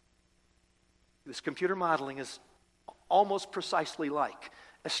 This computer modeling is almost precisely like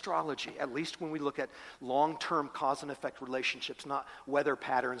astrology, at least when we look at long-term cause and effect relationships, not weather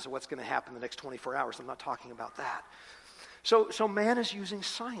patterns or what's going to happen in the next 24 hours. I'm not talking about that. So man is using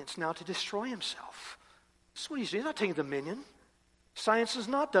science now to destroy himself. This is what he's doing. He's not taking dominion. Science is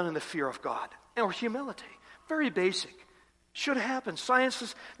not done in the fear of God or humility. Very basic. Should happen. Science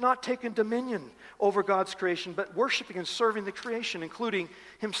is not taking dominion over God's creation, but worshiping and serving the creation, including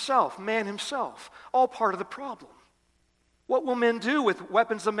himself, man himself, all part of the problem. What will men do with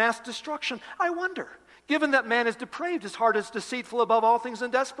weapons of mass destruction? I wonder. Given that man is depraved, his heart is deceitful above all things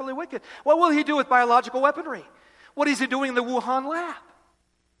and desperately wicked, what will he do with biological weaponry? What is he doing in the Wuhan lab?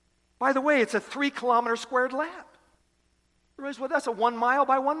 By the way, it's a 3-kilometer squared lab. You realize what? That's a 1 mile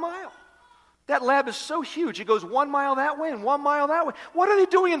by 1 mile. That lab is so huge, it goes 1 mile that way and 1 mile that way. What are they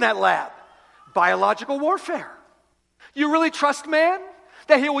doing in that lab? Biological warfare. You really trust man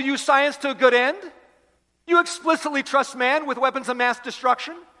that he will use science to a good end? You explicitly trust man with weapons of mass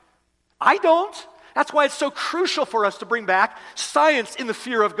destruction? I don't. That's why it's so crucial for us to bring back science in the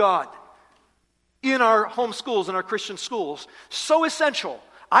fear of God in our home schools, in our Christian schools. So essential.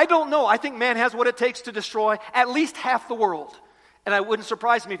 I don't know. I think man has what it takes to destroy at least half the world. And it wouldn't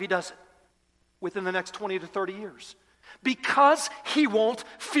surprise me if he does it within the next 20 to 30 years. Because he won't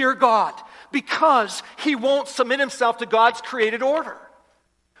fear God. Because he won't submit himself to God's created order.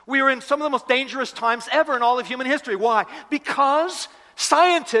 We are in some of the most dangerous times ever in all of human history. Why? Because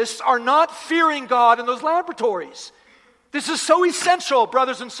scientists are not fearing God in those laboratories. This is so essential,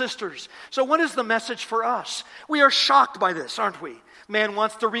 brothers and sisters. So what is the message for us? We are shocked by this, aren't we? Man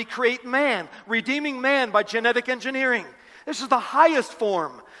wants to recreate man, redeeming man by genetic engineering. This is the highest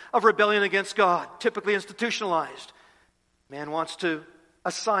form of rebellion against God, typically institutionalized. Man wants to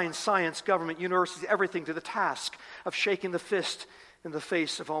assign science, government, universities, everything to the task of shaking the fist in the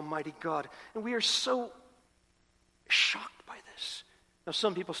face of Almighty God. And we are so shocked by this. Now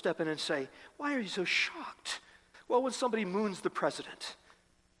some people step in and say, why are you so shocked? Well, when somebody moons the president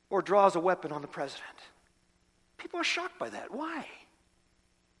or draws a weapon on the president, people are shocked by that. Why?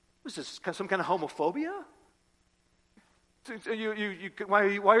 Was this some kind of homophobia? Why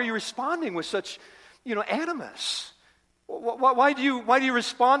are you responding with such, animus? Why do you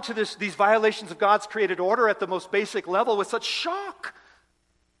respond to these violations of God's created order at the most basic level with such shock?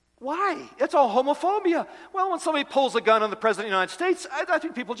 Why? It's all homophobia. Well, when somebody pulls a gun on the President of the United States, I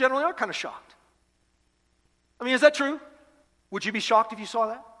think people generally are kind of shocked. I mean, is that true? Would you be shocked if you saw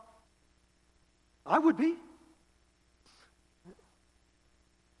that? I would be.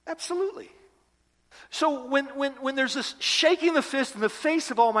 Absolutely. So when there's this shaking the fist in the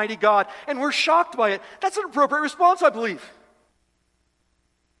face of Almighty God, and we're shocked by it, that's an appropriate response, I believe.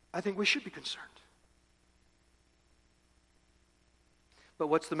 I think we should be concerned. But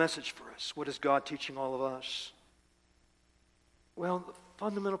what's the message for us? What is God teaching all of us? Well, the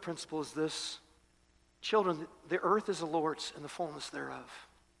fundamental principle is this. Children, the earth is the Lord's and the fullness thereof,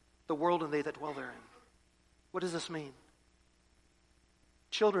 the world and they that dwell therein. What does this mean?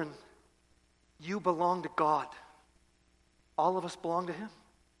 Children, you belong to God. All of us belong to Him.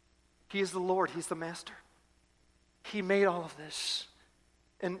 He is the Lord. He's the Master. He made all of this.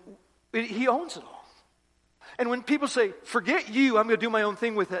 And He owns it all. And when people say, forget you, I'm going to do my own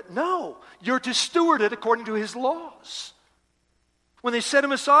thing with it. No, you're to steward it according to His laws. When they set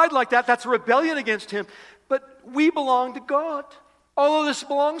Him aside like that, that's a rebellion against Him. But we belong to God. All of this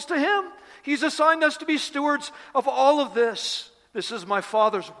belongs to Him. He's assigned us to be stewards of all of this. This is my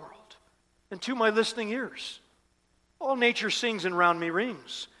Father's world. And to my listening ears, all nature sings and round me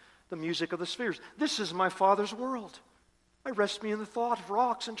rings the music of the spheres. This is my Father's world. I rest me in the thought of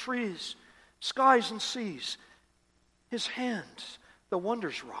rocks and trees, skies and seas. His hands, the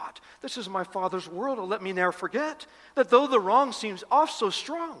wonders wrought. This is my Father's world. Oh, let me ne'er forget that though the wrong seems oft so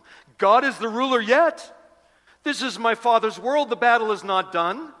strong, God is the ruler yet. This is my Father's world. The battle is not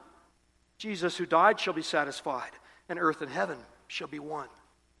done. Jesus who died shall be satisfied, and earth and heaven shall be one.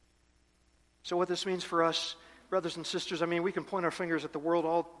 So what this means for us, brothers and sisters, we can point our fingers at the world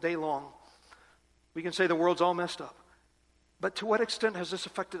all day long. We can say the world's all messed up. But to what extent has this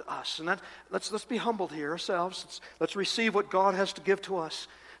affected us? And let's be humbled here ourselves. Let's receive what God has to give to us.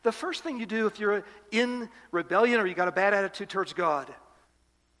 The first thing you do if you're in rebellion or you got a bad attitude towards God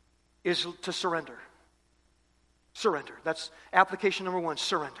is to surrender. Surrender. That's application number 1,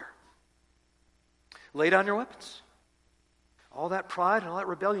 surrender. Lay down your weapons. All that pride and all that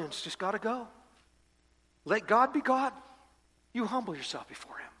rebellion, it's just got to go. Let God be God. You humble yourself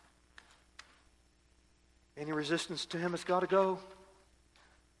before Him. Any resistance to Him has got to go.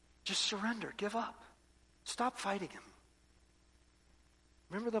 Just surrender. Give up. Stop fighting Him.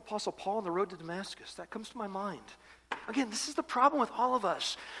 Remember the Apostle Paul on the road to Damascus? That comes to my mind. Again, this is the problem with all of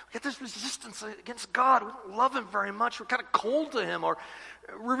us. We get this resistance against God. We don't love Him very much. We're kind of cold to Him, or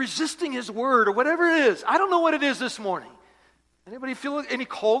we're resisting His word, or whatever it is. I don't know what it is this morning. Anybody feel any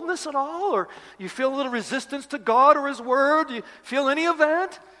coldness at all? Or you feel a little resistance to God or His word? Do you feel any of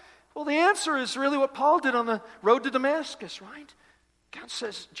that? Well, the answer is really what Paul did on the road to Damascus, right?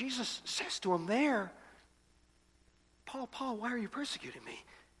 Jesus says to him there, Paul, why are you persecuting me?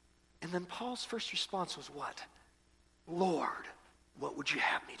 And then Paul's first response was what? Lord, what would you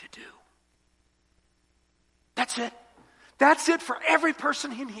have me to do? That's it. That's it for every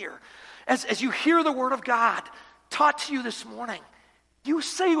person in here. As you hear the word of God taught to you this morning, you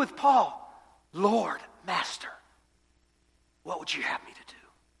say with Paul, Lord, Master, what would you have me to do?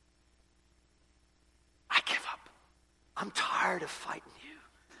 I give up. I'm tired of fighting you.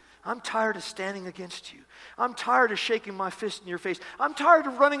 I'm tired of standing against you. I'm tired of shaking my fist in your face. I'm tired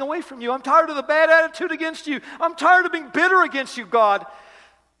of running away from you. I'm tired of the bad attitude against you. I'm tired of being bitter against you, God.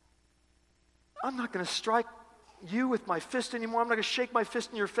 I'm not going to strike you with my fist anymore. I'm not going to shake my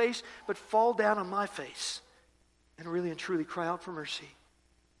fist in your face, but fall down on my face and really and truly cry out for mercy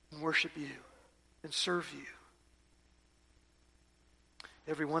and worship you and serve you.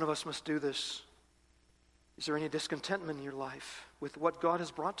 Every one of us must do this. Is there any discontentment in your life with what God has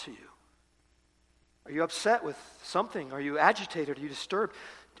brought to you? Are you upset with something? Are you agitated? Are you disturbed?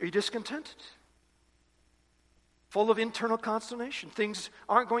 Are you discontented? Full of internal consternation. Things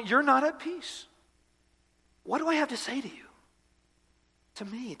aren't going, you're not at peace. What do I have to say to you? To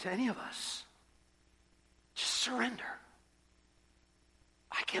me, to any of us? Just surrender.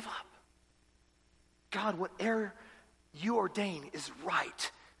 I give up. God, whatever you ordain is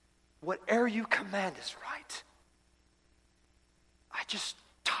right. Whatever you command is right. I'm just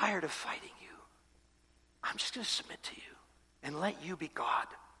tired of fighting you. I'm just going to submit to you and let you be God.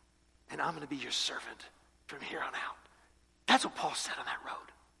 And I'm going to be your servant from here on out. That's what Paul said on that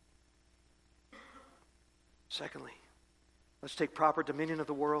road. Secondly, let's take proper dominion of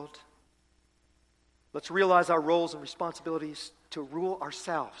the world. Let's realize our roles and responsibilities to rule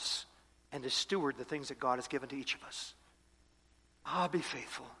ourselves and to steward the things that God has given to each of us. Be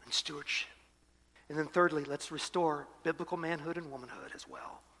faithful in stewardship. And then thirdly, let's restore biblical manhood and womanhood as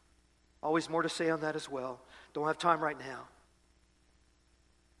well. Always more to say on that as well. Don't have time right now.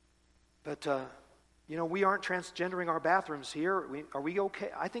 But, we aren't transgendering our bathrooms here. Are we okay?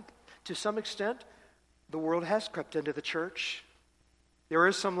 I think to some extent, the world has crept into the church. There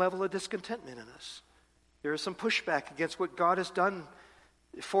is some level of discontentment in us. There is some pushback against what God has done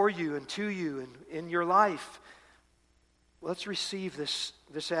for you and to you and in your life. Let's receive this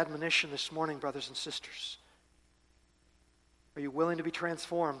admonition this morning, brothers and sisters. Are you willing to be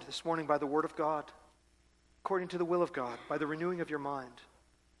transformed this morning by the Word of God, according to the will of God, by the renewing of your mind?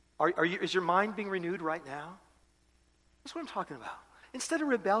 Is your mind being renewed right now? That's what I'm talking about. Instead of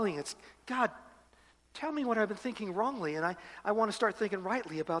rebelling, it's, God, Tell me what I've been thinking wrongly, and I want to start thinking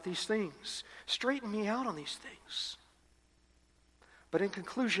rightly about these things. Straighten me out on these things. But in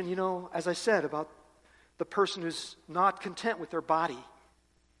conclusion, as I said about the person who's not content with their body,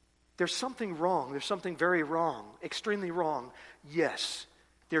 there's something wrong. There's something very wrong, extremely wrong. Yes,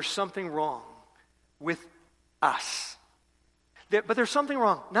 there's something wrong with us. But there's something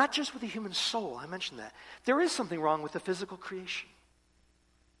wrong, not just with the human soul. I mentioned that. There is something wrong with the physical creation.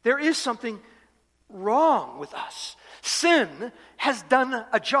 There is something wrong with us. Sin has done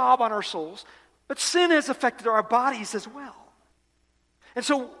a job on our souls, but sin has affected our bodies as well. And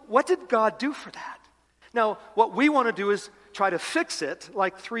so what did God do for that? Now, what we want to do is try to fix it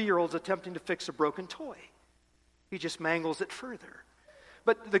like 3-year-olds attempting to fix a broken toy. He just mangles it further.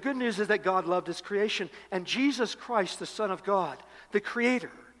 But the good news is that God loved His creation, and Jesus Christ, the Son of God, the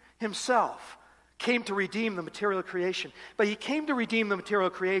Creator Himself, came to redeem the material creation. But He came to redeem the material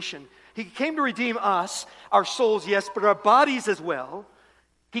creation. He came to redeem us, our souls, yes, but our bodies as well.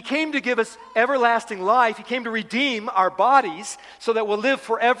 He came to give us everlasting life. He came to redeem our bodies so that we'll live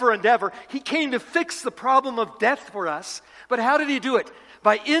forever and ever. He came to fix the problem of death for us. But how did He do it?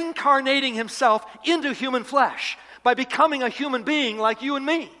 By incarnating Himself into human flesh, by becoming a human being like you and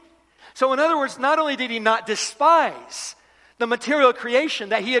me. So in other words, not only did He not despise the material creation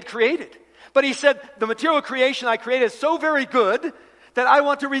that He had created, but He said, the material creation I created is so very good that I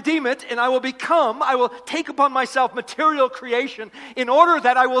want to redeem it, and I will take upon myself material creation in order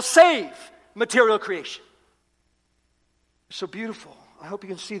that I will save material creation. It's so beautiful. I hope you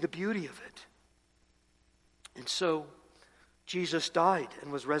can see the beauty of it. And so, Jesus died and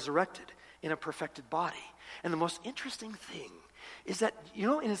was resurrected in a perfected body. And the most interesting thing is that,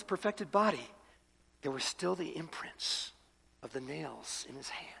 in His perfected body, there were still the imprints of the nails in His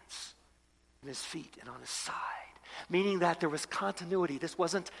hands, in His feet, and on His side. Meaning that there was continuity. This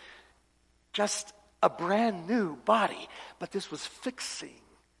wasn't just a brand new body, but this was fixing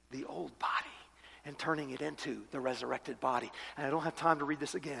the old body and turning it into the resurrected body. And I don't have time to read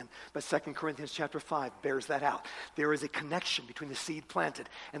this again, but 2 Corinthians chapter 5 bears that out. There is a connection between the seed planted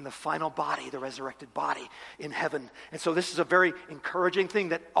and the final body, the resurrected body in heaven. And so this is a very encouraging thing,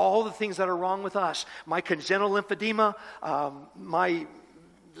 that all the things that are wrong with us, my congenital lymphedema, my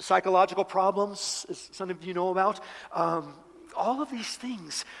psychological problems, as some of you know about, all of these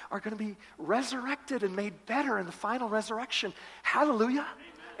things are going to be resurrected and made better in the final resurrection. Hallelujah.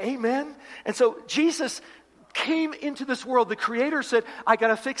 Amen. And so Jesus came into this world. The Creator said, I got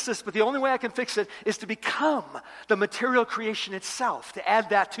to fix this, but the only way I can fix it is to become the material creation itself, to add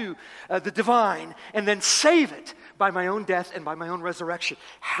that to the divine, and then save it by my own death and by my own resurrection.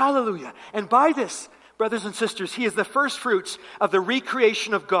 Hallelujah. And by this, brothers and sisters, He is the first fruits of the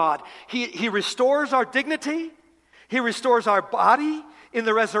recreation of God. He restores our dignity. He restores our body in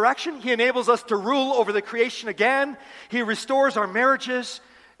the resurrection. He enables us to rule over the creation again. He restores our marriages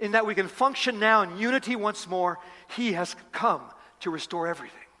in that we can function now in unity once more. He has come to restore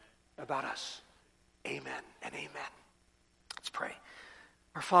everything about us. Amen and amen. Let's pray.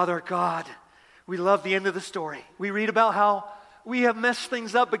 Our Father God, we love the end of the story. We read about how we have messed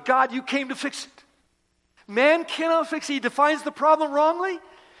things up, but God, You came to fix it. Man cannot fix it. He defines the problem wrongly,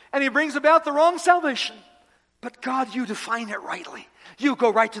 and he brings about the wrong salvation. But God, You define it rightly. You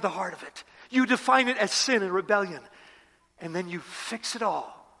go right to the heart of it. You define it as sin and rebellion. And then You fix it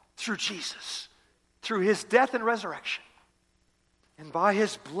all through Jesus, through His death and resurrection. And by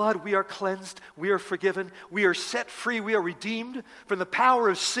His blood we are cleansed, we are forgiven, we are set free, we are redeemed from the power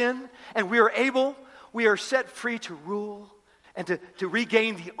of sin, and we are set free to rule and to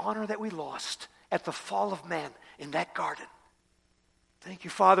regain the honor that we lost at the fall of man in that garden. Thank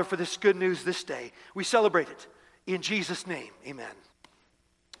You, Father, for this good news this day. We celebrate it in Jesus' name. Amen.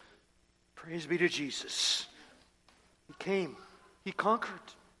 Praise be to Jesus. He came. He conquered.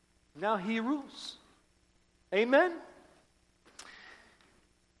 Now He rules. Amen.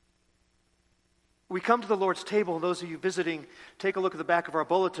 We come to the Lord's table, and those of you visiting, take a look at the back of our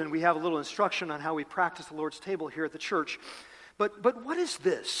bulletin. We have a little instruction on how we practice the Lord's table here at the church. But what is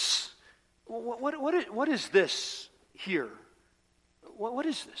this? What is this here? What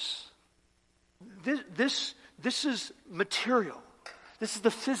is this? This is material. This is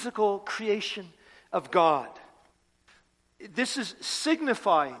the physical creation of God. This is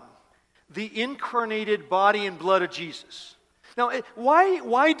signifying the incarnated body and blood of Jesus. Now,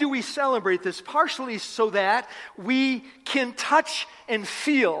 why do we celebrate this? Partially so that we can touch and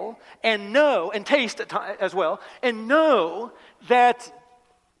feel and know and taste as well, and know that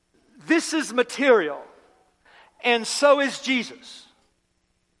this is material, and so is Jesus.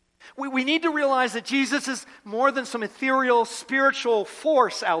 We need to realize that Jesus is more than some ethereal, spiritual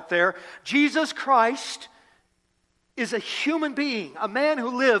force out there. Jesus Christ is a human being, a man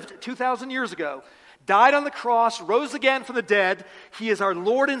who lived 2,000 years ago, died on the cross, rose again from the dead. He is our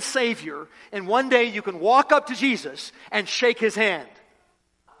Lord and Savior. And one day you can walk up to Jesus and shake his hand.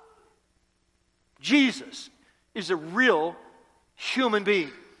 Jesus is a real human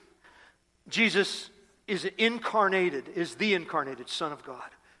being. Jesus is the incarnated Son of God.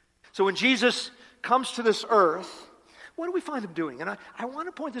 So when Jesus comes to this earth, what do we find him doing? And I want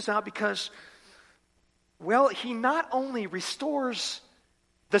to point this out because, well, he not only restores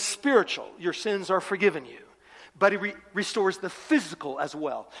the spiritual, your sins are forgiven you, but he restores the physical as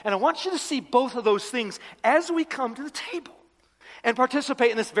well. And I want you to see both of those things as we come to the table and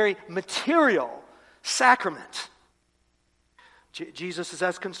participate in this very material sacrament. Jesus is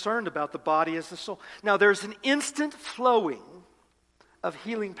as concerned about the body as the soul. Now, there's an instant flowing of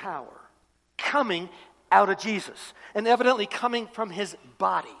healing power coming out of Jesus, and evidently coming from his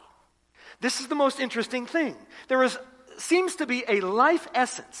body. This is the most interesting thing. Seems to be a life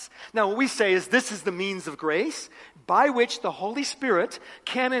essence. Now, what we say is this is the means of grace by which the Holy Spirit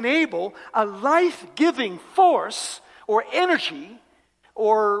can enable a life-giving force or energy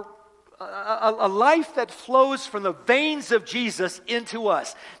or a life that flows from the veins of Jesus into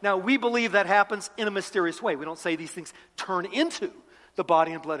us. Now, we believe that happens in a mysterious way. We don't say these things turn into the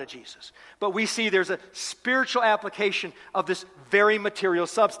body and blood of Jesus. But we see there's a spiritual application of this very material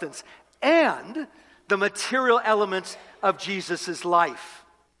substance and the material elements of Jesus' life.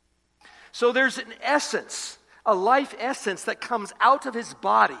 So there's an essence, a life essence that comes out of his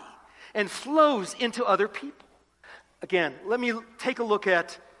body and flows into other people. Again, let me take a look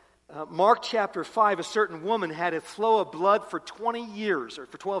at Mark chapter 5. A certain woman had a flow of blood for 20 years, or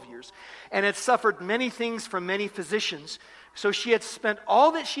for 12 years, and had suffered many things from many physicians. So she had spent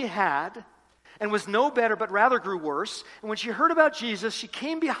all that she had and was no better, but rather grew worse. And when she heard about Jesus, she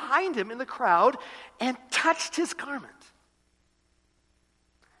came behind him in the crowd and touched his garment.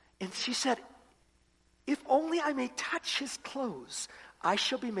 And she said, "If only I may touch his clothes, I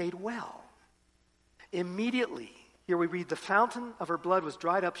shall be made well." Immediately, here we read, the fountain of her blood was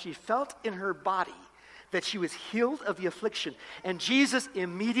dried up. She felt in her body that she was healed of the affliction. And Jesus,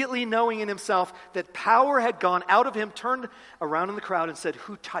 immediately knowing in himself that power had gone out of him, turned around in the crowd and said,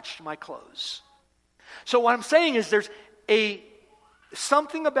 "Who touched my clothes?" So what I'm saying is there's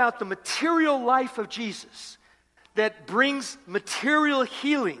something about the material life of Jesus that brings material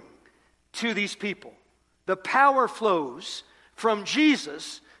healing to these people. The power flows from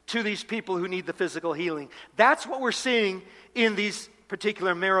Jesus to these people who need the physical healing. That's what we're seeing in these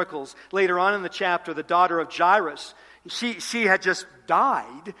particular miracles. Later on in the chapter, the daughter of Jairus, she had just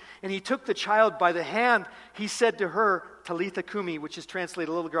died, and he took the child by the hand. He said to her, "Talitha Kumi," which is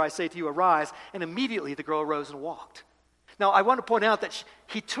translated, "Little girl, I say to you, arise." And immediately the girl arose and walked. Now, I want to point out that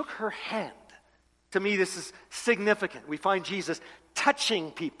he took her hand. To me, this is significant. We find Jesus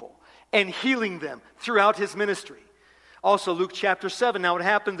touching people and healing them throughout his ministry. Also, Luke chapter 7. Now, it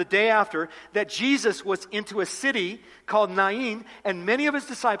happened the day after that Jesus was into a city called Nain, and many of his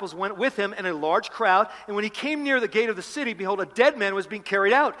disciples went with him and a large crowd. And when he came near the gate of the city, behold, a dead man was being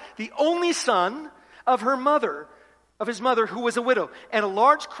carried out, the only son of his mother, who was a widow. And a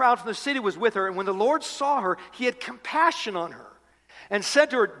large crowd from the city was with her. And when the Lord saw her, he had compassion on her and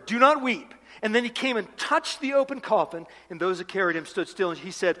said to her, "Do not weep." And then he came and touched the open coffin, and those who carried him stood still. And he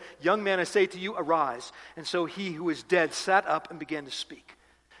said, "Young man, I say to you, arise." And so he who was dead sat up and began to speak.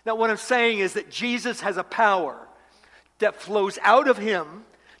 Now, what I'm saying is that Jesus has a power that flows out of him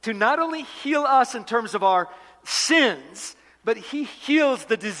to not only heal us in terms of our sins, but he heals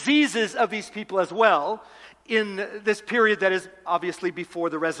the diseases of these people as well in this period that is obviously before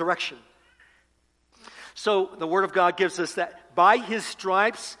the resurrection. So the Word of God gives us that by his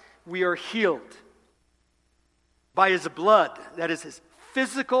stripes we are healed. By his blood, that is his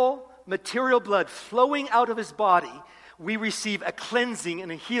physical, material blood flowing out of his body, we receive a cleansing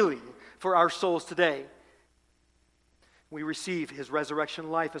and a healing for our souls today. We receive his resurrection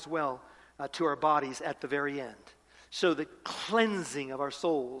life as well to our bodies at the very end. So the cleansing of our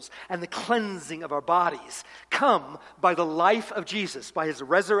souls and the cleansing of our bodies come by the life of Jesus, by his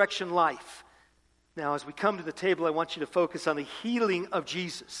resurrection life. Now, as we come to the table, I want you to focus on the healing of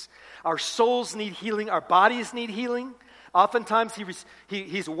Jesus. Our souls need healing. Our bodies need healing. Oftentimes,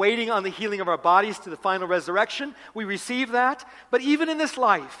 he's waiting on the healing of our bodies to the final resurrection. We receive that. But even in this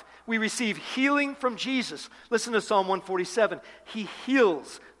life, we receive healing from Jesus. Listen to Psalm 147. He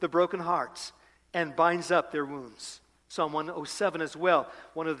heals the broken hearts and binds up their wounds. Psalm 107 as well.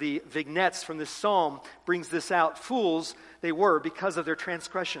 One of the vignettes from this psalm brings this out. Fools they were because of their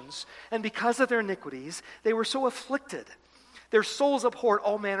transgressions, and because of their iniquities, they were so afflicted. Their souls abhorred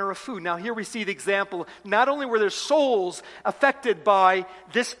all manner of food. Now here we see the example. Not only were their souls affected by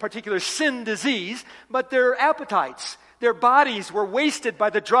this particular sin disease, but their appetites, their bodies were wasted by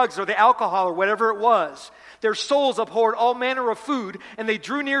the drugs or the alcohol or whatever it was. Their souls abhorred all manner of food, and they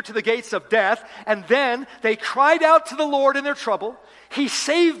drew near to the gates of death. And then they cried out to the Lord in their trouble. He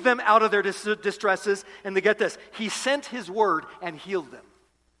saved them out of their distresses. And to get this, He sent His word and healed them.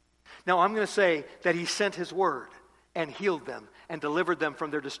 Now I'm going to say that He sent His word and healed them and delivered them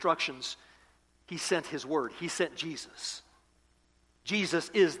from their destructions. He sent His word. He sent Jesus. Jesus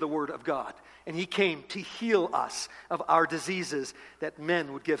is the Word of God. And He came to heal us of our diseases, that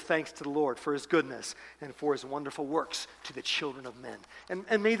men would give thanks to the Lord for His goodness and for His wonderful works to the children of men.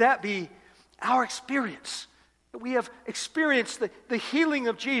 And may that be our experience, that we have experienced the healing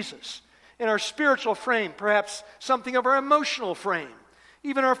of Jesus in our spiritual frame, perhaps something of our emotional frame,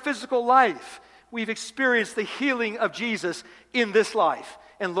 even our physical life. We've experienced the healing of Jesus in this life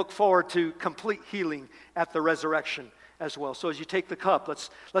and look forward to complete healing at the resurrection as well. So as you take the cup,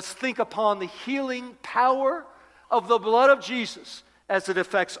 let's think upon the healing power of the blood of Jesus as it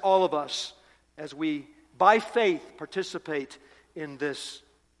affects all of us as we, by faith, participate in this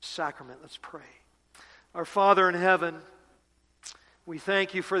sacrament. Let's pray. Our Father in heaven, we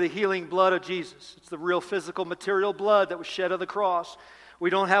thank You for the healing blood of Jesus. It's the real physical, material blood that was shed on the cross.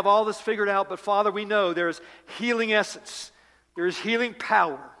 We don't have all this figured out, but Father, we know there is healing essence. There is healing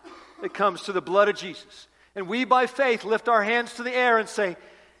power that comes to the blood of Jesus. And we, by faith, lift our hands to the air and say,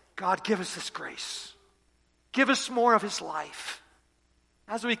 God, give us this grace. Give us more of His life.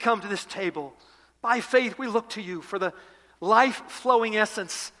 As we come to this table, by faith, we look to You for the life-flowing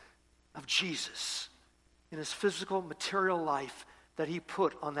essence of Jesus in His physical, material life that He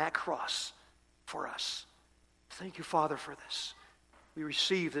put on that cross for us. Thank You, Father, for this. We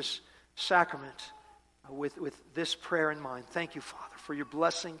receive this sacrament with this prayer in mind. Thank You, Father, for Your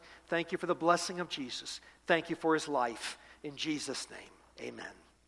blessing. Thank You for the blessing of Jesus. Thank You for His life. In Jesus' name, amen.